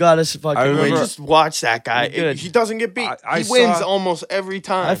did. Dude, You got us fucking. I remember- win. Just watch that guy. He's good. He doesn't get beat. I he wins saw- almost every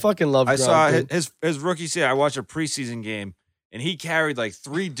time. I fucking love. I Gronk, saw dude. his rookie season. I watched a preseason game. and he carried like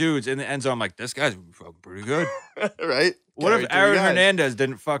 3 dudes in the end zone. I'm like, this guy's fucking pretty good. Right? What if Carried 3 Aaron guys. Hernandez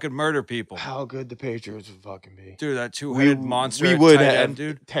didn't fucking murder people? How good the Patriots would fucking be. Dude, that 2-headed monster. We would tight have end,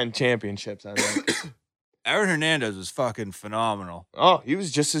 dude. 10 championships, I think. Aaron Hernandez was fucking phenomenal. Oh, he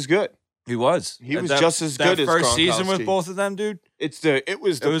was just as good. He was. He was That- just as that good as first season with Gronkowski. both of them, dude. It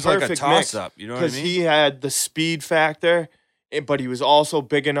was the It was like a perfect toss mix up. You know what I because mean? he had the speed factor, but he was also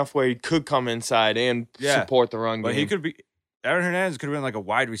big enough where he could come inside and Yeah. support the run But game. he could be. Aaron Hernandez could have been like a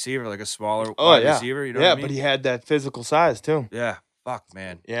wide receiver, like a smaller Oh, wide yeah. receiver. You know yeah, what I mean? but he had that physical size too. Yeah. Fuck,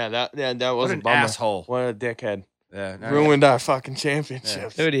 man. Yeah, that was What a an bummer. asshole. What a dickhead. Yeah. no, Ruined our fucking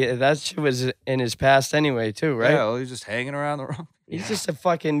championships. Dude, that shit was in his past anyway, too, right? Yeah, well, he's just hanging around the room. He's just a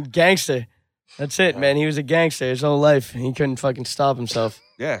fucking gangster. That's it, man. He was a gangster his whole life. He couldn't fucking stop himself.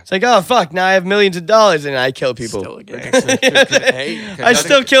 Yeah. It's like, oh, fuck, now I have millions of dollars and I kill people. Still a gangster. Hey, I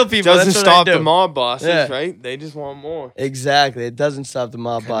still kill people. doesn't That's what I stop do. the mob bosses, Yeah. right? They just want more. Exactly. It doesn't stop the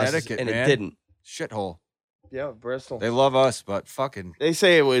mob bosses, Connecticut, and man. it didn't. Shithole. Yeah, Bristol. They love us, but fucking. They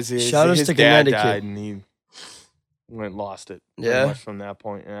say it was his, Shout outs his to dad Connecticut. died and he lost it. pretty Yeah? much from that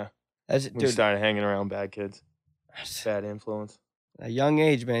point. Yeah, That's, we dude, started hanging around bad kids, bad influence. at a young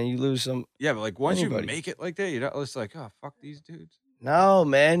age, man, you lose some. Yeah, but like once Anybody. you make it like that, you're not just like, oh, fuck these dudes. No,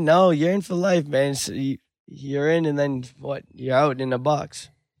 man, no, you're in for life, man. So you're in, and then what? You're out in a box.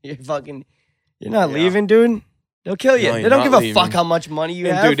 You're not Yeah. leaving, dude. They'll kill you. No, They you're don't not give a leaving. fuck how much money you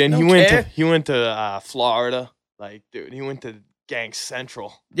And have. dude, and They he don't went care. to Florida. Like, dude, he went to Gang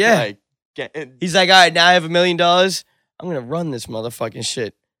Central. Yeah. Like, He's like, all right, now I have $1 million. I'm gonna run this motherfucking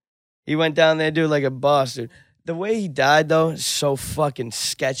shit. He went down there, dude, like a boss, dude. The way he died, though, is so fucking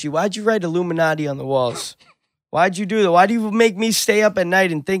sketchy. Why'd you write Illuminati on the walls? Why'd you do that? Why do you make me stay up at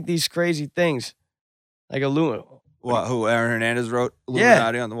night and think these crazy things? Like Illuminati. What? Who? Aaron Hernandez wrote Yeah.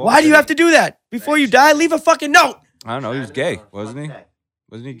 Illuminati on the wall. Why do you have to do that? Before you die, leave a fucking note. I don't know. He was gay, wasn't he?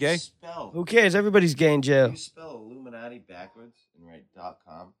 Wasn't he gay? Who cares? Everybody's gay in jail. You spell Illuminati backwards and write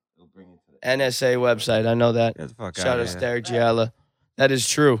 .com, it'll bring you to the NSA website. I know that. Get the fuck Shout out out of to here. Derek Giala. That is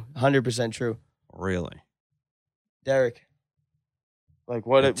true. 100% true. Really? Derek. like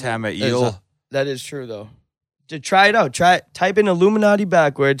what? It, Tama There's Eel. a- That is true, though. To try it out. Type in Illuminati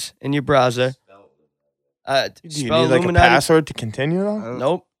backwards in your browser. do you need Spell like a Illuminati. password to continue though?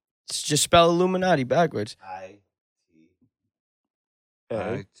 Nope. Just spell Illuminati backwards.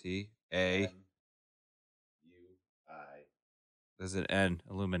 I-T-A. There's an N.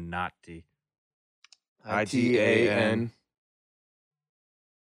 Illuminati. ITAN.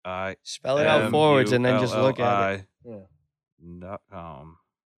 I. Spell it out forwards and then just look at it. Yeah. .com.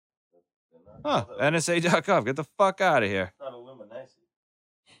 Huh. NSA.com. Get the fuck out of here.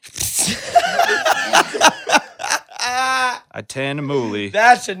 Itanamuli.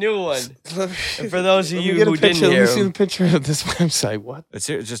 That's a new one. For those of Let me you get a who didn't picture. Let hear me see him. the picture of this website. What? It's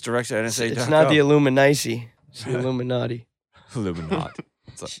here. It's just directs to NSA.com. It's not the Illuminati. It's the Illuminati. Illuminati.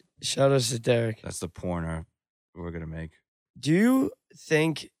 Shout out to Derek. That's the porn we're going to make. Do you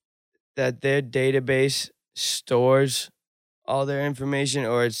think that their database stores all their information,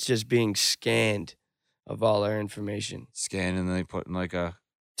 or it's just being scanned of all our information? Scan and then they put in like a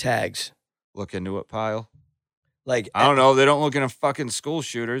Tags. look into it pile. Like, I don't know. They don't look into fucking school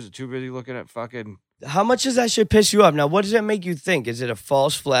shooters. They're too busy looking at fucking. how much does that shit piss you off? Now, what does that make you think? Is it a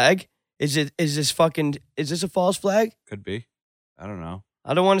false flag? Is this a false flag? Could be. I don't know.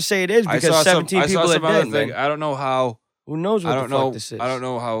 I don't want to say it is because 17 people are dead, man. I don't know how. Who knows what I don't the fuck know. this is? I don't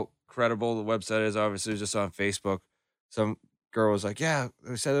know how credible the website is. Obviously, it was just on Facebook. Some girl was like, "Yeah,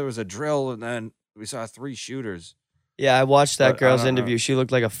 they said there was a drill, and then we saw 3 shooters." Yeah, I watched that But I girl's don't know. interview. She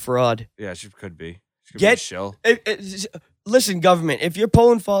looked like a fraud. Yeah, she could be. She could Get- be a shill. Listen, government, if you're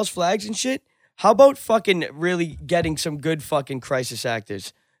pulling false flags and shit, how about fucking really getting some good fucking crisis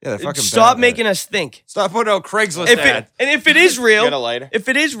actors? Yeah, they're fucking. Stop bad at making it. us think. Stop putting out Craigslist If ad. if it is Get a real, lighter. if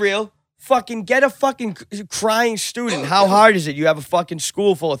it is real, fucking get a fucking crying student. How hard is it? You have a fucking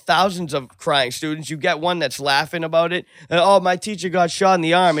school full of thousands of crying students. You get one that's laughing about it. Oh, my teacher got shot in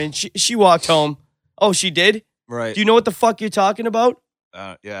the arm and she walked home. Oh, she did? Right. Do you know what the fuck you're talking about?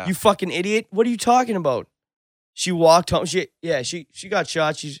 Yeah. You fucking idiot. What are you talking about? She walked home. She got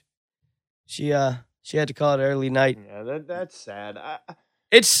shot. She had to call it early night. Yeah, that's sad.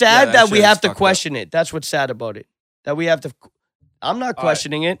 It's sad that that shit we is have to fucked up. question it. That's what's sad about it. That we have to. I'm not All right.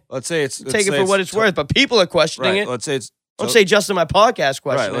 questioning it. Let's say it's. Take it for what it's worth, but people are questioning Right. it. Let's say it's. Don't say just in my podcast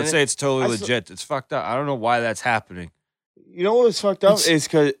questioning Right. Let's it. say it's totally I saw- legit. It's fucked up. I don't know why that's happening. You know what was fucked up It's- is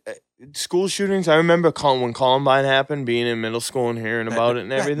because school shootings. I remember when Columbine happened, being in middle school and hearing about it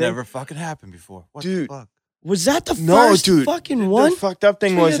and That everything. never fucking happened before. What Dude. the fuck? Was that the No, first dude. fucking The one? fucked up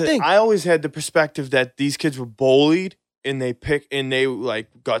thing That's what was you that think. I always had the perspective that these kids were bullied and they like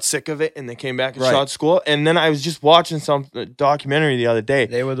got sick of it and they came back and Right. shot school. And then I was just watching some documentary the other day.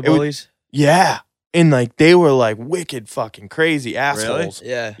 They were the It was- bullies. Yeah. And like they were like wicked fucking crazy assholes.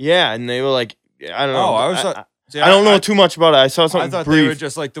 Yeah. Yeah, and they were like, I don't know. Oh, I was. See, I don't know too much about it. I saw I something thought brief. they were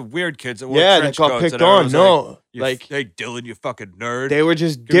just like the weird kids that wore yeah, that trench got coats picked and everyone on. was No, like, like hey Dylan, you fucking nerd. they were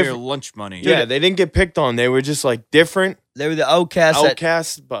just Give me your different. lunch money. Yeah, they didn't get picked on. They were just like different They were the outcasts.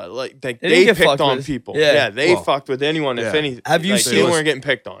 outcasts, but like They they didn't get picked fucked on with. people. Yeah. Yeah, they Well, fucked with anyone. If yeah. anything, Have you like, seen- they weren't getting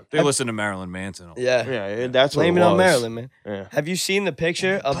picked on? They listen to Marilyn Manson. Yeah. Yeah, that's what Blame it it on was. Maryland, man. Yeah. Have you seen the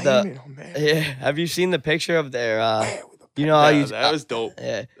picture of Blame the? it on Maryland. Yeah. Have you seen the picture of their? Yeah, You know how you? that was dope.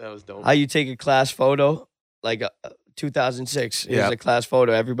 Yeah. That was dope. How you take a class photo, like 2006. Here's Yeah. a class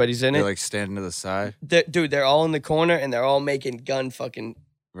photo. Everybody's in They're it. like standing to the side. Dude, they're all in the corner and they're all making gun fucking.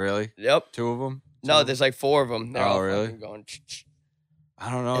 Really? Yep. Two of them? No, there's like 4 of them. They're Oh, all really? fucking going. I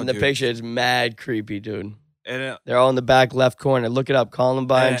don't know. And the dude. picture is mad creepy, dude. And They're all in the back left corner. Look it up.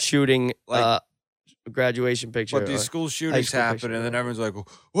 Columbine Eh, shooting like- graduation picture. but these or- school shootings school happen, picture, and then yeah. everyone's like, well,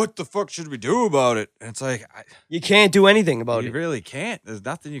 "What the fuck should we do about it?" And it's like, You can't do anything about you it. really can't. There's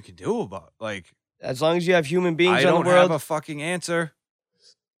nothing you can do about it. Like, As long as you have human beings I on don't the world, have a fucking answer.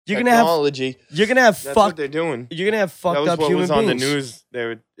 you're gonna have technology. you're gonna have That's what fucked they're doing. you're gonna have That fucked was up what human was on beings. the news.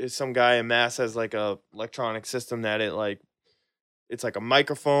 There is some guy in Mass has like a electronic system that it's like a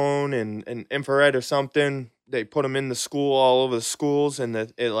microphone and an infrared or something. They put them in the school, all over the schools, and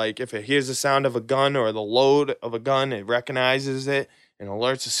it like if it hears the sound of a gun or the load of a gun, it recognizes it and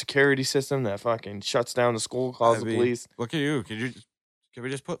alerts the security system that fucking shuts down the school, calls I the mean, police. Look at you. Can we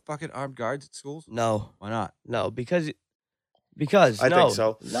just put fucking armed guards at schools? No, Why not? no, because I no, think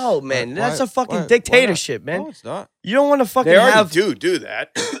so. No, man, Why- that's why- a fucking why not? dictatorship, man. No, it's not. You don't want to fucking They already have do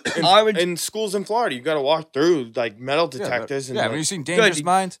that. Armored- in schools in Florida, you got to walk through like metal Yeah, but- detectors. Yeah, and have like, you seen Dangerous Good.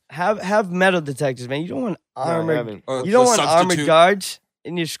 Minds? have metal detectors, man. You don't want No, I armored. haven't. Or You don't the want armored substitute- guards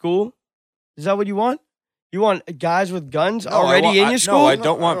in your school. Is that what you want? You want guys with guns No, I already want- in I- your No, school? I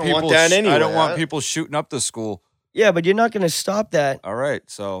don't want I don't want people. that I anyway. don't want people shooting up the school. Yeah, but you're not gonna stop that All right,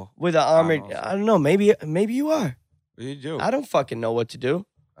 so with an armored. know. I don't know. Maybe you are. what do you do? I don't fucking know what to do.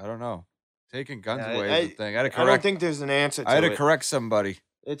 I don't know. Taking guns Yeah, away is the thing. I had to I don't correct. think there's an answer to I had to it. correct somebody.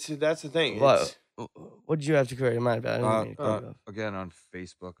 That's the thing. What? It's- What did you have to correct? My bad. I didn't mean to cut you off. Again on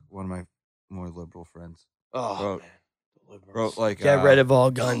Facebook, one of my more liberal friends Oh, Wrote- man. The liberals. wrote like, Get rid of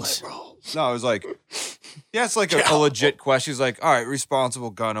all guns. No, it was like, yeah, it's like a legit question. He's like, all right, responsible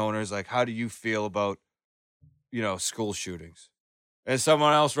gun owners, like, how do you feel about, school shootings? And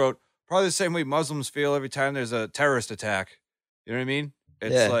someone else wrote, probably the same way Muslims feel every time there's a terrorist attack. You know what I mean?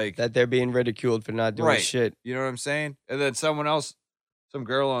 It's Yeah, like, that they're being ridiculed for not doing Right. shit. you know what I'm saying? And then someone else, some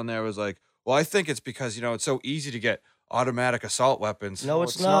girl on there was like, well, I think it's because, it's so easy to get automatic assault weapons. No, No,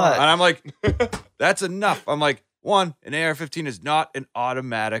 it's it's not. And I'm like, that's enough. I'm like, one, an AR-15 is not an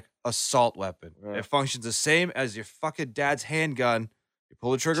automatic assault weapon. Right. It functions the same as your fucking dad's handgun. You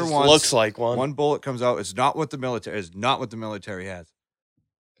pull the trigger Just once. looks like one. One bullet comes out. It's not what the military has.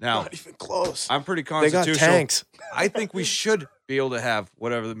 Now, Not even close. I'm pretty They got constitutional. tanks. I think we should be able to have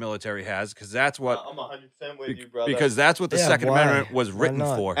whatever the military has because that's what I'm 100% with be- you, brother. because that's what the Yeah, Second why? Amendment was Why written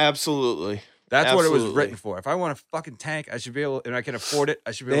not? for. Absolutely. That's what it was Absolutely. written for. If I want a fucking tank, I should be able, and I can afford it.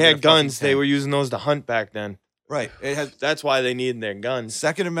 I should be They able to had get a fucking guns. They tank. were using those to hunt back then. right. It has That's why they needed their guns.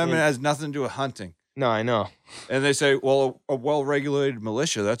 Second Amendment Yeah. has nothing to do with hunting. No, I know. And they say, well, a well-regulated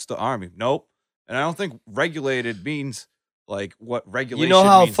militia, that's the army. Nope. And I don't think regulated means like what regulation You know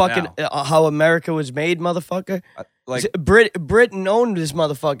how means fucking now. how America was made, motherfucker. Like Britain owned this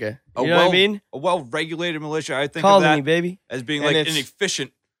motherfucker. You know what I mean? A well-regulated militia, I think Call of that me, baby. as being And like it's-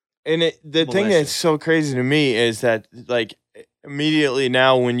 inefficient. And the thing Militia. that's so crazy to me is that like immediately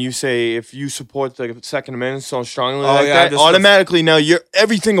now when you say if you support the Second Amendment so strongly Oh, like yeah, that, just automatically now you're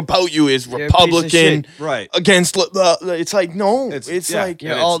everything about you is You're a piece of Republican shit. Right. against. It's like no, it's yeah. like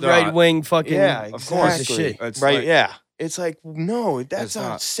You're And it's alt right not. wing fucking yeah, Of piece course. of exactly. shit. It's right? like- Yeah, it's like no, that's It's our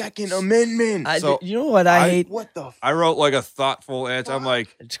not. Second Amendment. So, you know what I hate? what the? I wrote like a thoughtful answer. I'm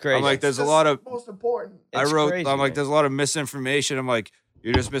like, It's crazy. I'm like, there's a lot of most important. I It's wrote, crazy, I'm like, man. there's a lot of misinformation. I'm like,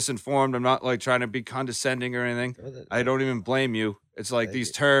 you're just misinformed. I'm not like trying to be condescending or anything. I don't even blame you. It's like Thank these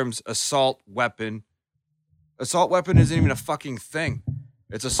you. terms, assault weapon. Assault weapon isn't even a fucking thing.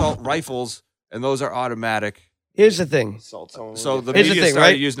 It's assault rifles, and those are automatic. Here's the thing. So the Here's the media thing, started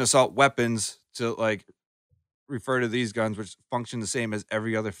right? using assault weapons to like refer to these guns, which function the same as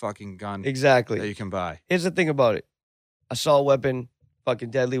every other fucking gun that Exactly. you can buy. Here's the thing about it. Assault weapon,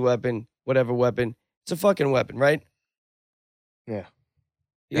 fucking deadly weapon, whatever weapon. It's a fucking weapon, right? Yeah.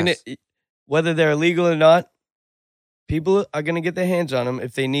 Yes. Whether they're illegal or not, people are going to get their hands on them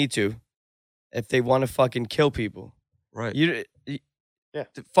if they need to, if they want to fucking kill people. Right. Yeah.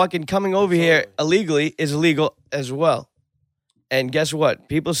 Fucking coming over here illegally is illegal as well. And guess what?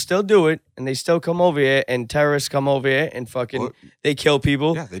 People still do it, and they still come over here, and terrorists come over here and fucking they kill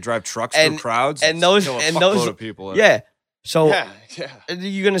people. Yeah, they drive trucks And- through crowds and those- kill a and fuckload those- of people. Yeah. So Yeah.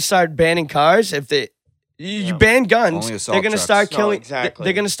 you're gonna start banning cars if they. You Yeah. ban guns, Only assault they're gonna trucks. start No, killing. exactly.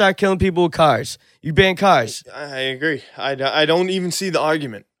 They're gonna start killing people with cars. You ban cars. I agree. I don't even see the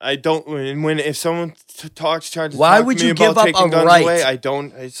argument. I don't. When if someone tries to Why talk would to me you about give up taking a guns right? away, I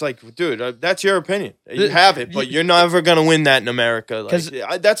don't. It's like, dude, that's your opinion. You The- have it, but you're never gonna win that in America. 'Cause-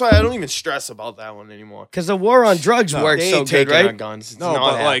 That's why I don't even stress about that one anymore. Because the war on drugs No, works They so ain't good, taking our right? guns. It's No,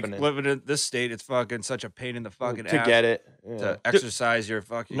 not but like happening. living in this state, it's fucking such a pain in the fucking to ass get it. Yeah. to exercise your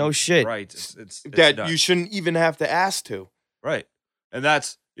fucking No shit. right. It's That nuts. you shouldn't even have to ask to. right, and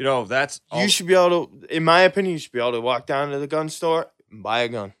that's that's all, You should be able to, in my opinion, you should be able to walk down to the gun store and buy a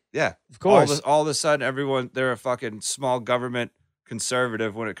gun. yeah. Of course. All of a sudden, they're a fucking small government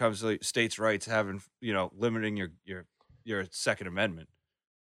conservative when it comes to like, states' rights, having limiting your Second Amendment.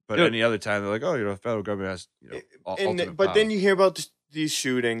 But Dude. any other time, they're like, oh, the federal government has ultimate But then power. you hear about these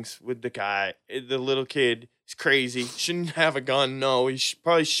shootings with the guy, the little kid. He's crazy. Shouldn't have a gun. No, he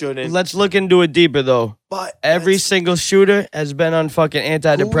probably shouldn't. Let's look into it deeper though. But Every that's- single shooter has been on fucking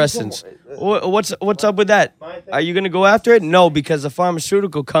antidepressants. What's up with that? Are you gonna go after it? No, because the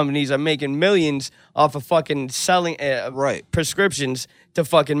pharmaceutical companies are making millions off of fucking selling Right. prescriptions to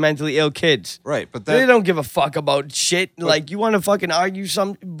fucking mentally ill kids. Right, but They that, don't give a fuck about shit. Like you want to fucking argue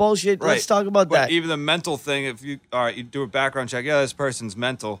some bullshit? right. Let's talk about but that. even the mental thing, if you do a background check, yeah, this person's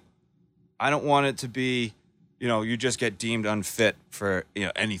mental. I don't want it to be, you just get deemed unfit for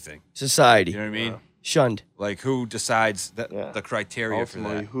anything. Society You know what I mean? shunned. Like who decides Yeah. the criteria for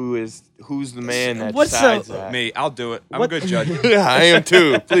Ultimately, that? who's the man that What's decides the- that? Me, I'll do it. I'm What- a good judge. Yeah, I am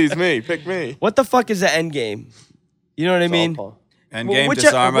too. Please, me, pick me. What the fuck is the end game? You know what I mean? And Well, game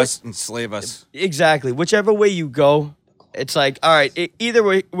disarm us and slave us. Exactly. Whichever way you go, it's like, all right, either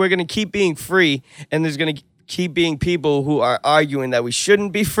way, we're going to keep being free, and there's going to keep being people who are arguing that we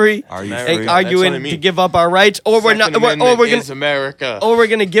shouldn't be free, Are you And free? and That's what I arguing mean. to give up our rights, or we're not, Second or Amendment we're going is America. or we're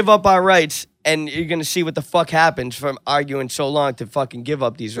going to give up our rights, and you're going to see what the fuck happens from arguing so long to fucking give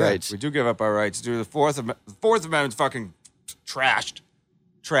up these Yeah, rights. We do give up our rights. Dude, the Fourth Amendment's fucking trashed.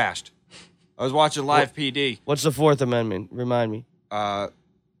 I was watching Live PD. What's the Fourth Amendment? Remind me.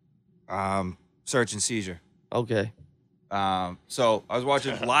 Search and seizure. Okay. So I was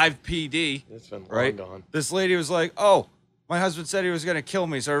watching Live PD. It's been long Right? gone. This lady was like, "Oh, my husband said he was gonna kill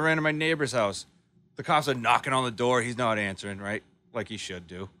me, so I ran to my neighbor's house." The cops are knocking on the door. He's not answering, right? Like he should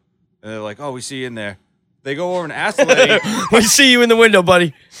do. And they're like, "Oh, we see you in there." They go over and ask the lady. We see you in the window,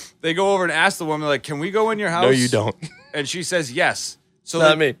 buddy. They go over and ask the woman, like, "Can we go in your house?" No, you don't. And she says yes. So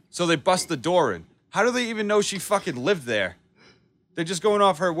Not they, me. So they bust the door in. How do they even know she fucking lived there? They're just going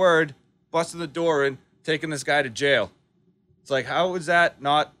off her word, busting the door in, taking this guy to jail. It's like, how is that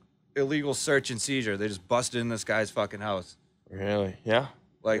not illegal search and seizure? They just busted in this guy's fucking house. Really? Yeah.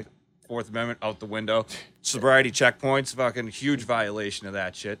 Like, Fourth Amendment out the window. Sobriety checkpoints, fucking huge violation of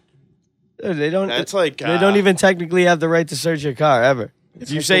that shit. Dude, they don't. That's like they don't even technically have the right to search your car ever. If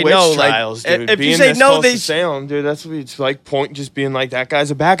you like say the witch no, trials, like dude. if you Being say this no, close they to Salem, dude. That's what it's like. Just being like that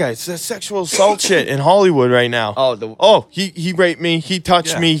guy's a bad guy. It's that sexual assault shit in Hollywood right now. oh He raped me. He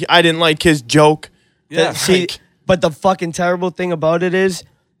touched Yeah. me. I didn't like his joke. Yeah. see, but the fucking terrible thing about it is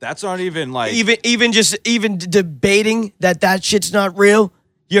That's not even like even debating that shit's not real.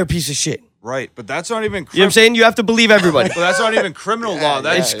 You're a piece of shit. right, but that's not even You know what I'm crim- saying? You have to believe everybody. But that's not even criminal law.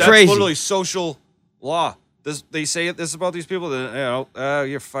 That's It's crazy. literally social law. They say this about these people that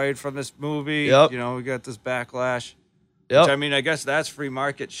you're fired from this movie. Yep. We got this backlash. Yep. Which, I mean, I guess that's free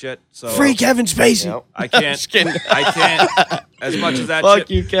market shit. So Free Kevin Spacey. Yep. I can't. Just kidding. I can't. As much as that. Fuck shit,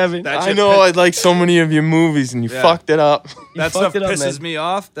 you, Kevin. that I shit know piss- I like so many of your movies, and you Yeah. fucked it up. that fucked stuff it up, pisses man. me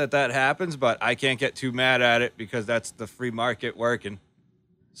off that happens, but I can't get too mad at it because that's the free market working.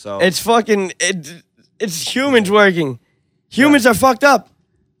 So It's fucking it's humans working. Humans are fucked up.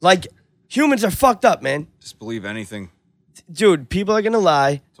 Like humans are fucked up, man. just believe anything. Dude, people are gonna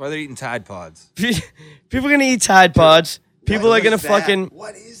lie. That's why they're eating Tide Pods. People are gonna eat Tide Pods. People are gonna fucking.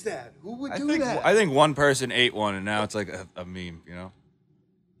 What is that? Who would I think one person ate one, and now it's like a meme.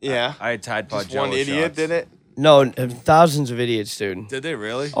 Yeah. I had Tide Pod Just one Jello idiot shots. did it. No, thousands of idiots, dude. Did they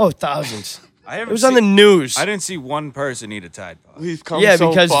really? Oh, thousands. I haven't It was on the seen- news. I didn't see one person eat a Tide Pod. We've come Yeah, so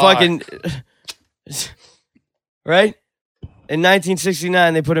because far. fucking. Right? In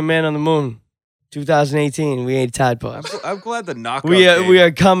 1969, they put a man on the moon. 2018, we ate Tide Pods. I'm glad the knockout. We game-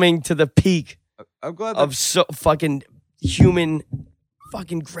 are coming to the peak I'm glad. of so fucking human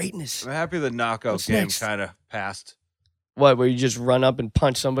fucking greatness. I'm happy the knockout What's game next? kind of passed. What? Where you just run up and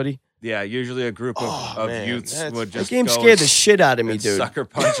punch somebody? Yeah, usually a group of man, youths that's- would That just game go scared the and- shit out of me, and dude. sucker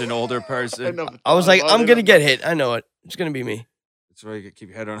punch an older person. I was like, I'm gonna get hit. I know it. It's gonna be me. That's why you gotta keep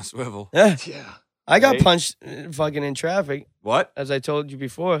your head on a swivel. Yeah. Yeah. I got Right? punched fucking in traffic, What? as I told you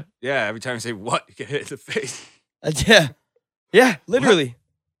before. Yeah, every time you say what, you get hit in the face. Yeah. Yeah, literally.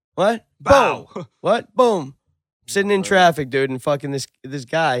 What? Bow. Boom. What? Boom. Sitting in traffic, dude, and fucking this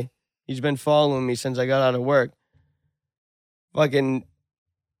guy, he's been following me since I got out of work. Fucking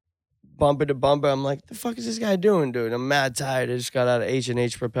bumper to bumper. I'm like, the fuck is this guy doing, dude? I'm mad tired. I just got out of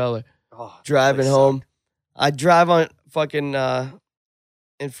H&H Propeller. Oh, Driving they home. suck. I drive on fucking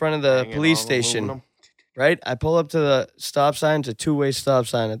in front of the Hanging police on station. aluminum. Right? I pull up to the stop sign. It's a two-way stop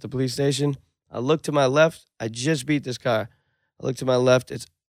sign at the police station. I look to my left. I just beat this car. I look to my left. It's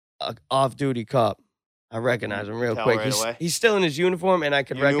an off-duty cop. I recognize him real Tell quick. right away? He's still in his uniform, and I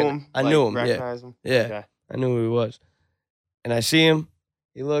could You knew recognize. him? I Like, knew him. Yeah, recognize him? yeah. Okay. I knew who he was. And I see him.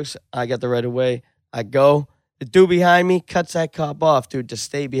 He looks. I got the right of way. I go. The dude behind me cuts that cop off, dude, to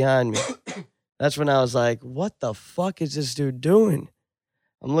stay behind me. That's when I was like, "What the fuck is this dude doing?"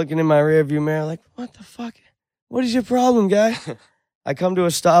 I'm looking in my rearview mirror, like, "What the fuck? What is your problem, guy?" I come to a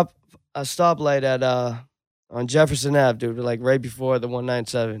stoplight at on Jefferson Ave, dude, like right before the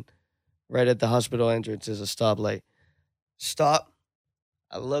 197, right at the hospital entrance is a stoplight. Stop.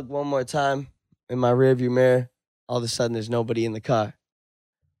 I look one more time in my rearview mirror. All of a sudden, there's nobody in the car.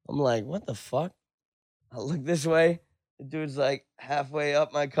 I'm like, what the fuck? I look this way. The dude's like halfway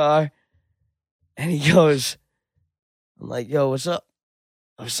up my car, and he goes, I'm like, yo, what's up?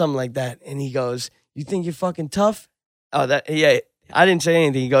 Or something like that. And he goes, you think you're fucking tough? Oh, yeah. I didn't say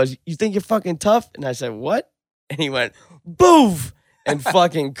anything. He goes, you think you're fucking tough? And I said, what? And he went, boof, and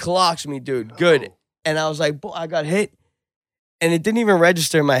fucking clocks me, dude. Good. Oh. And I was like, I got hit. And it didn't even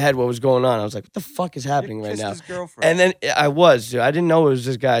register in my head what was going on. I was like, what the fuck is happening You right kissed now? his girlfriend. And then I was, dude. I didn't know it was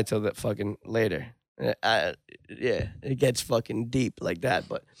this guy till that fucking later. Yeah, it gets fucking deep like that.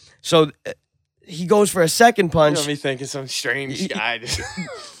 But so he goes for a second You punch. know me thinking some strange guy.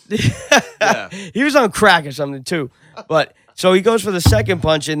 Yeah. He was on crack or something too. But so he goes for the second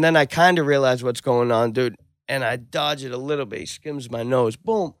punch, and then I kind of realize what's going on, dude. And I dodge it a little bit. He skims my nose.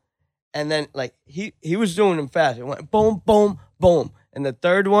 Boom. And then like he was doing them fast. It went boom, boom, boom. And the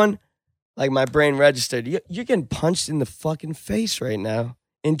third one, like my brain registered. You're getting punched in the fucking face right now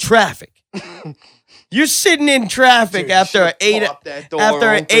in traffic. You're sitting in traffic Dude, after an you eight should've popped that door after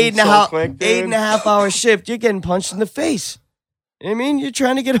an open 8.5 so quick, dude. 8.5 hour shift. You're getting punched in the face. You know what I mean? You're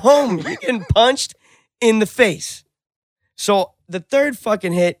trying to get home. You're getting punched in the face. So the third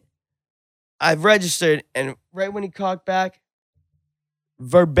fucking hit, I've registered, and right when he cocked back,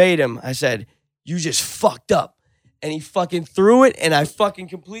 verbatim, I said, you just fucked up. And he fucking threw it, and I fucking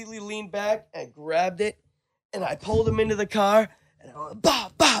completely leaned back and grabbed it, and I pulled him into the car, and I went, bah,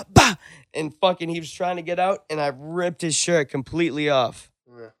 bah, bah. And fucking he was trying to get out, and I ripped his shirt completely off.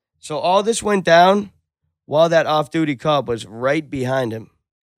 Yeah. So all this went down while that off-duty cop was right behind him.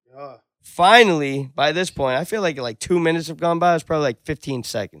 Yeah. Finally, by this point, I feel like 2 minutes have gone by. It's probably like 15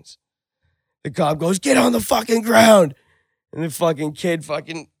 seconds. The cop goes, get on the fucking ground. And the fucking kid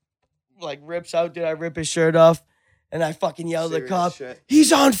fucking like rips out. Did I rip his shirt off? And I fucking yell at the Serious cop, shit.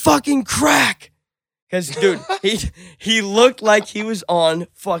 he's on fucking crack. Because, dude, he looked like he was on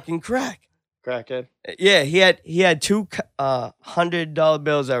fucking crack. Crackhead. Yeah, he had two $100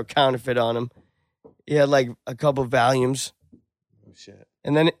 bills that were counterfeit on him. He had like a couple volumes. Oh shit.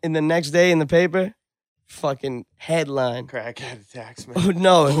 And then in the next day in the paper, fucking headline. Crackhead attacks me. Oh,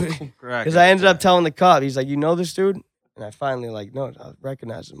 no. Correct. Because I ended up telling the cop, he's like, you know this dude? And I finally no, I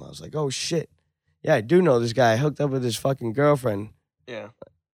recognized him. I was like, oh shit. Yeah, I do know this guy. I hooked up with his fucking girlfriend. Yeah.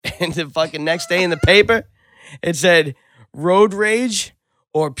 And the fucking next day in the paper, it said road rage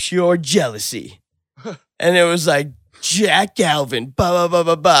or pure jealousy. And it was like Jack Galvin,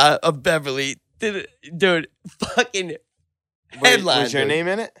 of Beverly. Dude, fucking headline. Was your dude. name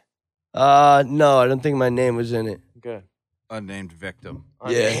in it? No, I don't think my name was in it. Good. Unnamed victim.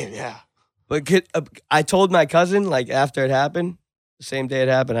 Unnamed, yeah. But I told my cousin, like, after it happened, the same day it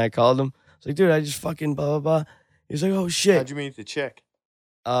happened, I called him. I was like, dude, I just fucking blah, blah, blah. He was like, oh, shit. How'd you meet the chick?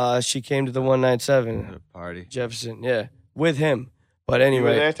 She came to the 197, At a party. Jefferson, yeah, with him. But You were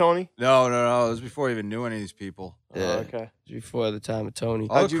anyway, there, Tony? No. It was before I even knew any of these people. Yeah. Oh, okay. before the time of Tony.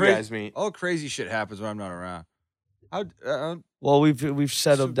 All How'd you cra- guys meet? All crazy shit happens when I'm not around. Well, we've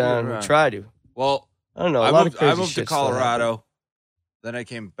settled Super down. We around. try to. Well, I don't know. A I lot moved, of crazy I moved to shit still happens. Colorado. Then I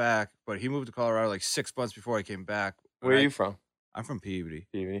came back, but he moved to Colorado like 6 months before I came back. Where are you from? I'm from Peabody.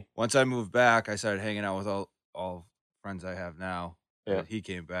 TV. Once I moved back, I started hanging out with all friends I have now. Yeah. And he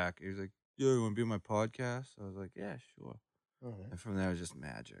came back. He was like, "Yeah, you want to be on my podcast?" I was like, "Yeah, sure." And from there, it was just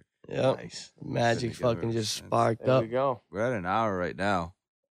magic. Yep. Nice. Magic together fucking ever just since. sparked There up. we go. We're at an hour right now.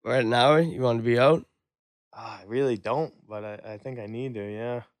 We're at an hour. You want to be out? I really don't, but I think I need to,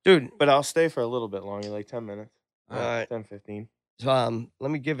 yeah. Dude, But I'll stay for a little bit longer, like 10 minutes, all right. 10, 15.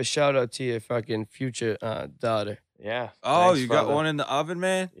 Let me give a shout out to your fucking future daughter. Yeah. Oh, thanks, you got brother. one in the oven,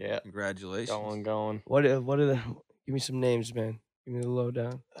 man. Yeah. Congratulations. Going. What are the? Give me some names, man. Give me the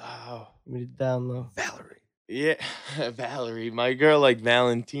lowdown. Oh. Give me the down low. Valerie. Yeah. Valerie. My girl, like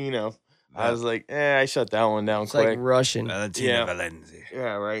Valentino. I was like, I shut that one down It's quick. like Russian. Valentina Yeah. Valenzi.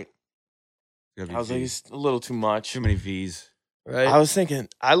 Yeah, right. Gotta be I was like, V's. it's a little too much. Too many V's. Right? I was thinking,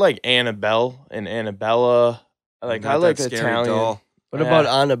 I like Annabelle and Annabella. Like, Not I like that scary Italian. doll. what yeah. about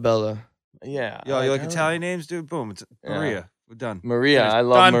Annabella? Yeah. Yo, you like I Italian names, dude? Boom. It's Yeah. Maria. We're done. Maria. Finished. I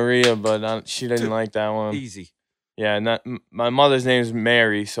love Done. Maria, but she didn't Dude, like that one. Easy. Yeah, my mother's name is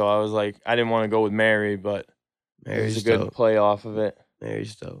Mary, so I was like, I didn't want to go with Mary, but it Mary's was a good dope. play off of it.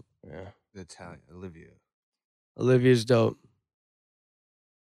 Mary's dope. Yeah. The Italian. Olivia. Olivia's dope.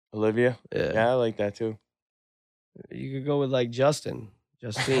 Olivia? Yeah. Yeah, I like that too. You could go with like Justine,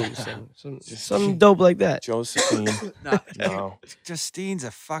 something Justine. dope like that. Josephine. No, No. Justine's a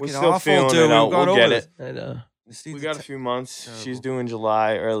We're fucking still awful feeling dude. it out. We've gone We'll over get this. it. I know. Justine's We got a te- few months. She's terrible. doing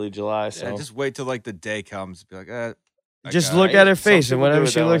July, early July, so Yeah, just wait till like the day comes. Be like, I Just got look it. at her Some face and people do whatever it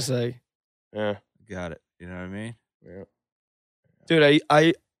she that way. looks like. yeah. Got it. You know what I mean? Yeah. Dude,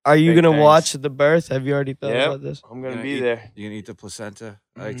 are you Big gonna thanks. watch the birth? Have you already thought Yep. about this? I'm gonna gonna be eat- there. You gonna eat the placenta?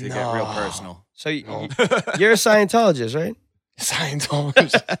 I like to get real No. personal. So No. you're a Scientologist, right?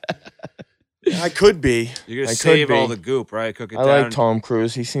 Scientologist. I could be. You're gonna I could save all be. the goop, right? Cook it I down. like Tom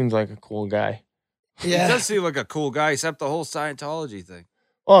Cruise. He seems like a cool guy. He does seem like a cool guy, except the whole Scientology thing.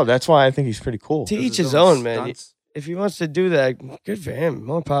 Oh, that's why I think he's pretty cool. To Does each his little own, man. stunts. If he wants to do that, good for him.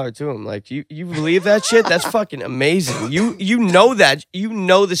 More power to him. Like you believe that shit? That's fucking amazing. You know that. You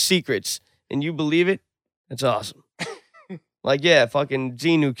know the secrets and you believe it? That's awesome. Like, yeah, fucking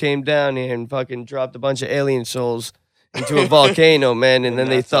Xenu came down here and fucking dropped a bunch of alien souls into a volcano, man, and then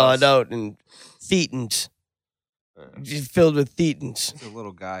they That's thawed us. out and thetans. Just filled with thetans. He's a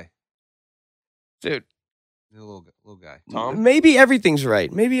little guy. Dude, He's a little guy. Tom? maybe everything's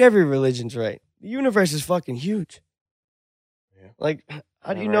right. Maybe every religion's right. The universe is fucking huge. Yeah. Like,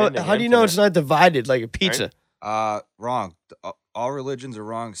 how do you Never know? ending, How do you know it's infinite. not divided like a pizza? Wrong. All religions are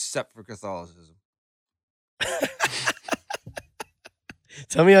wrong except for Catholicism.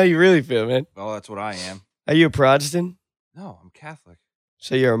 Tell me how you really feel, man. Well, that's what I am. Are you a Protestant? No, I'm Catholic.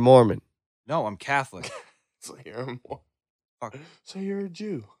 So you're a Mormon. No, I'm Catholic. So you're a Fuck. So you're a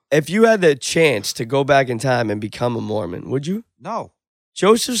Jew. If you had the chance to go back in time and become a Mormon, would you? No.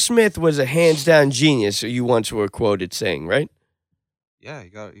 Joseph Smith was a hands down genius, you once were quoted saying, right? Yeah, you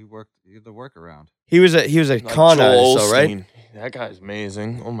did the workaround. He was a Like con Joel artist, though, right? Osteen. That guy's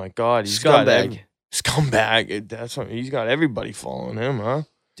amazing. Oh my god, he's got Scumbag. scumbag. That's what, he's got everybody following him, huh?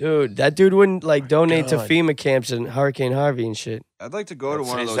 Dude, that dude wouldn't like donate to God. FEMA camps and Hurricane Harvey and shit. I'd like to go to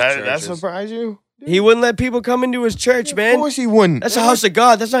one of Is those that churches. surprise you? He wouldn't let people come into his church, Of man. course he wouldn't. That's a house of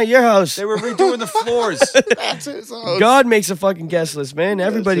God. That's not your house. They were redoing the floors. That's his house. God makes a fucking guest list, man. That's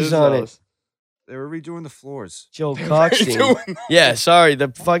Everybody's his on it. house. They were redoing the floors. Joe Cockstein. Doing Yeah, sorry, the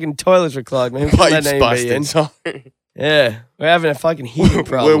fucking toilets were clogged, man. We couldn't let pipes anybody in. busted. Sorry. Yeah, we're having a fucking heating We're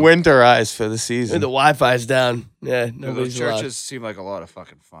problem. winterized for the The season. Wi-Fi's down. Yeah, Dude, those nobody's allowed. churches seem like a lot of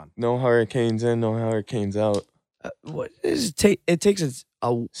fucking fun. No hurricanes in, no hurricanes out. What does it take? It takes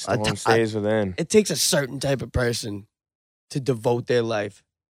Storm stays within. it takes a certain type of person to devote their life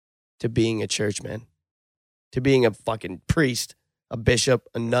to being a church man, to being a fucking priest, a bishop,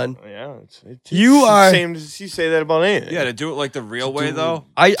 a nun. Oh, yeah, it's You the are- same as you say that about anything. Yeah, to do it like the real To way do- though.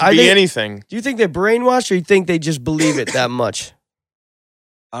 I to be think, anything. do you think they're brainwashed, or you think they just believe it that much?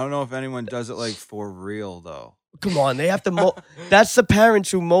 I don't know if anyone does it like for real though. Come on, they have to. That's the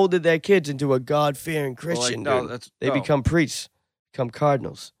parents who molded their kids into a God-fearing Well, like, Christian. no, dude. that's They no, become priests, become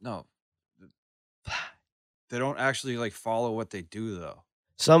cardinals. no. They don't actually like follow what they do though.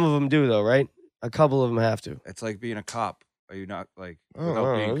 Some of them do, though, right? A couple of them have to. It's like being a cop. Are you not like Oh,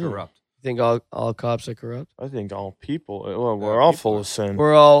 without being yeah. corrupt? You think all cops are corrupt? I think all people, well, Yeah, we're all people full are- of sin.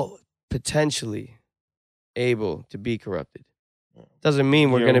 We're all potentially able to be corrupted. Doesn't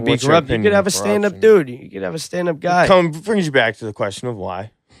mean we're Yeah, going to be what's your corrupt. You could opinion have a of stand-up corruption? dude. You could have a stand-up guy. Brings you back to the question of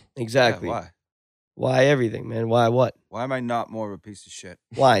why. Exactly. Yeah, why? Why everything, man? Why what? Why am I not more of a piece of shit?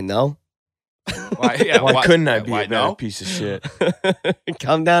 Why no? Why? Yeah, why couldn't I yeah, be why a better no? piece of shit?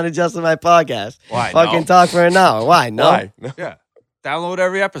 Come down to Justin My Podcast. Why Fucking no? talk for an hour. Why no? Why? Yeah. Download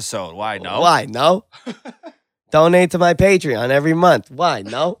every episode. Why no? Why no? Donate to my Patreon every month. Why?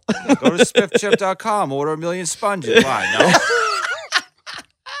 No. Go to spiffchip.com, order 1 million sponges. Why? No.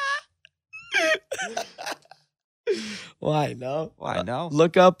 Why? No. Why? No.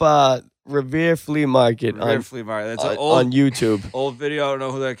 Look up Revere Flea Market Revere Flea Market. That's an on YouTube. old video. I don't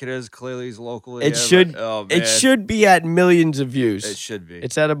know who that kid is. Clearly, he's local. It should. Oh, man. It should be at millions of views. It should be.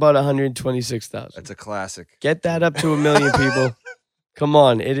 It's at about 126,000. That's a classic. Get that up to 1 million people. Come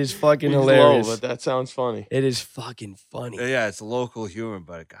on, it is fucking He's hilarious. low, but that sounds funny. It is fucking funny. Yeah, it's local humor,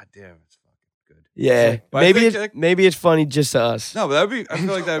 but goddamn, it's fucking good. Yeah, But I maybe think, it's maybe it's funny just to us. No, but that'd be. I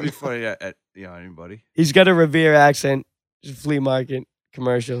feel like that'd be funny at anybody. He's got a Revere accent. It's a flea market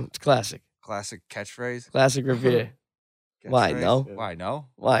commercial. It's classic. Classic catchphrase. Classic Revere. Why Catchphrase? no? Why no?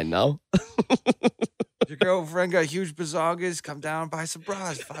 Why no? If your girlfriend got huge bazongas, come down and buy some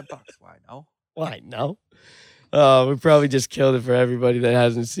bras. $5. Why no? Why no? Oh, we probably just killed it for everybody that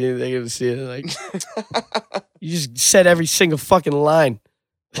hasn't seen it. They're gonna see it. Like you just said every single fucking line.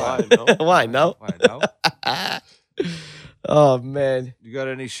 Why no? Why no? Why no? Oh man. You got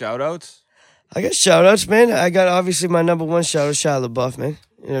any shout outs? I got shout outs, man. I got obviously my number one shout out, Shia LaBeouf, man.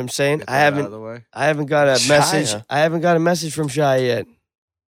 You know what I'm saying? I Out of the way. haven't got a message. Shia. I haven't got a message from Shia yet.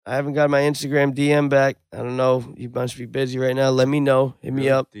 I haven't got my Instagram DM back. I don't know. You must be busy right now. Let me know. Hit me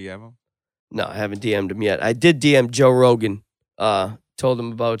Really? up. DM him. No, I haven't DM'd him yet. I did DM Joe Rogan. Told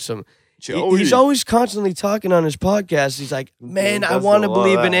him about some. He's always constantly talking on his podcast. He's like, man, I does want to a lot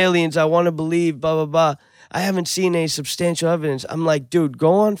believe of in that. aliens. I want to believe blah, blah, blah. I haven't seen any substantial evidence. I'm like, dude,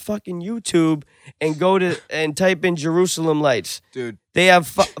 go on fucking YouTube and go to and type in Jerusalem lights. Dude, They have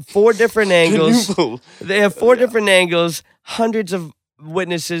 4 different angles. Can you They have 4 different angles. Hundreds of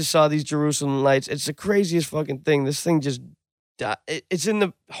witnesses saw these Jerusalem lights. It's the craziest fucking thing. This thing just died. It's in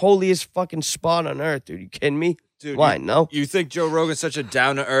the holiest fucking spot on earth, dude. You kidding me? dude, Why? No. You think Joe Rogan's such a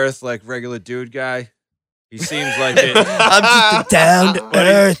down to earth, like regular dude guy? He seems like it. I'm just a down to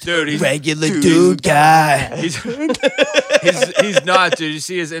earth, Dude, he's regular dude guy. he's not, dude. You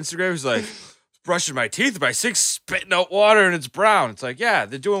see his Instagram? He's like brushing my teeth with my sink, spitting out water, and it's brown. It's like, yeah,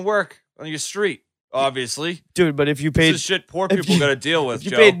 they're doing work on your street, obviously. Dude, but if you This paid is shit poor if people you- got to deal with, if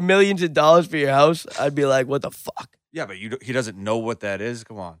you Joe. paid millions of dollars for your house, I'd be like, what the fuck? Yeah, but he doesn't know what that is.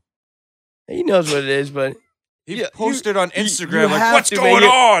 Come on. He knows what it is, but He Yeah, posted on you Instagram like, have "What's to, man. going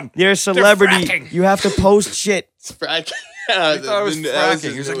on?" you're a celebrity. fracking. You have to post shit. It's fracking. I thought it was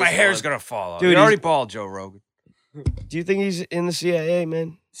fracking. He was like, "My hair's gonna fall out." Dude, Dude, he's- already bald, Joe Rogan. Do you think he's in the CIA,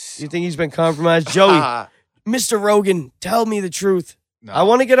 man? Do you think he's been compromised? Joey, Mr. Rogan, tell me the truth. No. I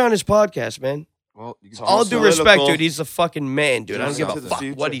want to get on his podcast, man. Well, you can All Also due respect, political. dude. He's the fucking man, dude. I don't give Into a the fuck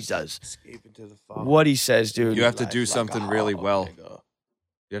future. what he does. Escape into the fog. What he says, dude. You have to do Life like something a really hollow, well. nigga.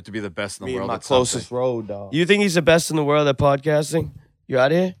 You have to be the best in the Me and world. my at something. closest road, dog. You think he's the best in the world at podcasting? You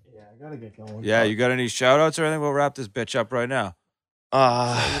out here? Yeah, I gotta get going. Yeah, you got any shout outs or anything? We'll wrap this bitch up right now.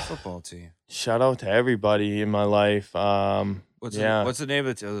 Your football team. Shout out to everybody in my life. What's Yeah. what's the name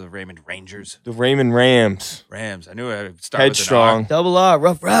of it? The Raymond Rangers. The Raymond Rams, Rams. I knew it had to start headstrong, with Double R,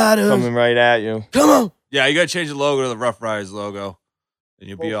 Rough Riders. coming right at you. Come on. an R. Yeah, you got to change the logo to the Rough Riders logo, and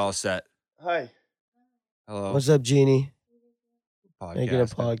you'll be all set. Hi. Hello. What's up, Genie? podcast? Making a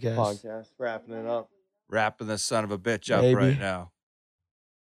podcast. Podcast, wrapping it up. Wrapping this son of a bitch up Maybe. right now.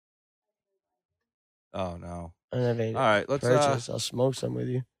 Oh no! I don't have any All right, let's purchase. I'll smoke some with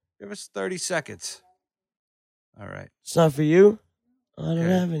you. give us 30 seconds. All right. It's not for you. I don't Okay.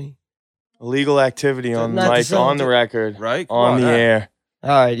 have any. Illegal activity on Not to mic, sound- on the record, Right? Come on the huh? air. All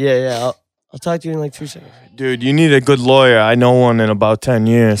right, yeah. I'll talk to you in like 2 seconds. Dude, you need a good lawyer. I know one in about 10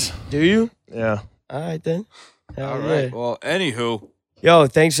 years. Do you? Yeah. All right then. Hell All yeah. right. Well, anywho, Yo,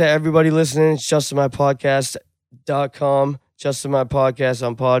 thanks to everybody listening. It's justinmypodcast.com. Justin My Podcast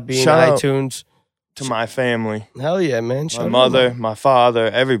on Podbean, Shout out. iTunes. To my family, Hell yeah, man. my Shout out. mother, my father,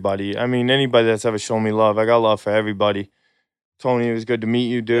 everybody. I mean, anybody that's ever shown me love. I got love for everybody. Tony, it was good to meet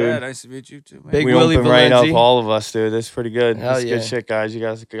you, dude. yeah, nice to meet you too, man. Big we Willie open right up, Valenzi. all of us, dude. That's pretty good. Hell That's yeah. good shit, guys. You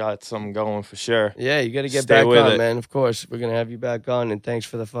guys got something going for sure. Yeah, you got to get Stay back with on, it. man. Of course. We're going to have you back on. And thanks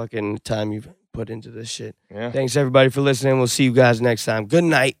for the fucking time you've put into this shit. Yeah. Thanks, everybody, for listening. We'll see you guys next time. Good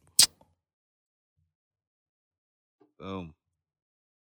night. Boom.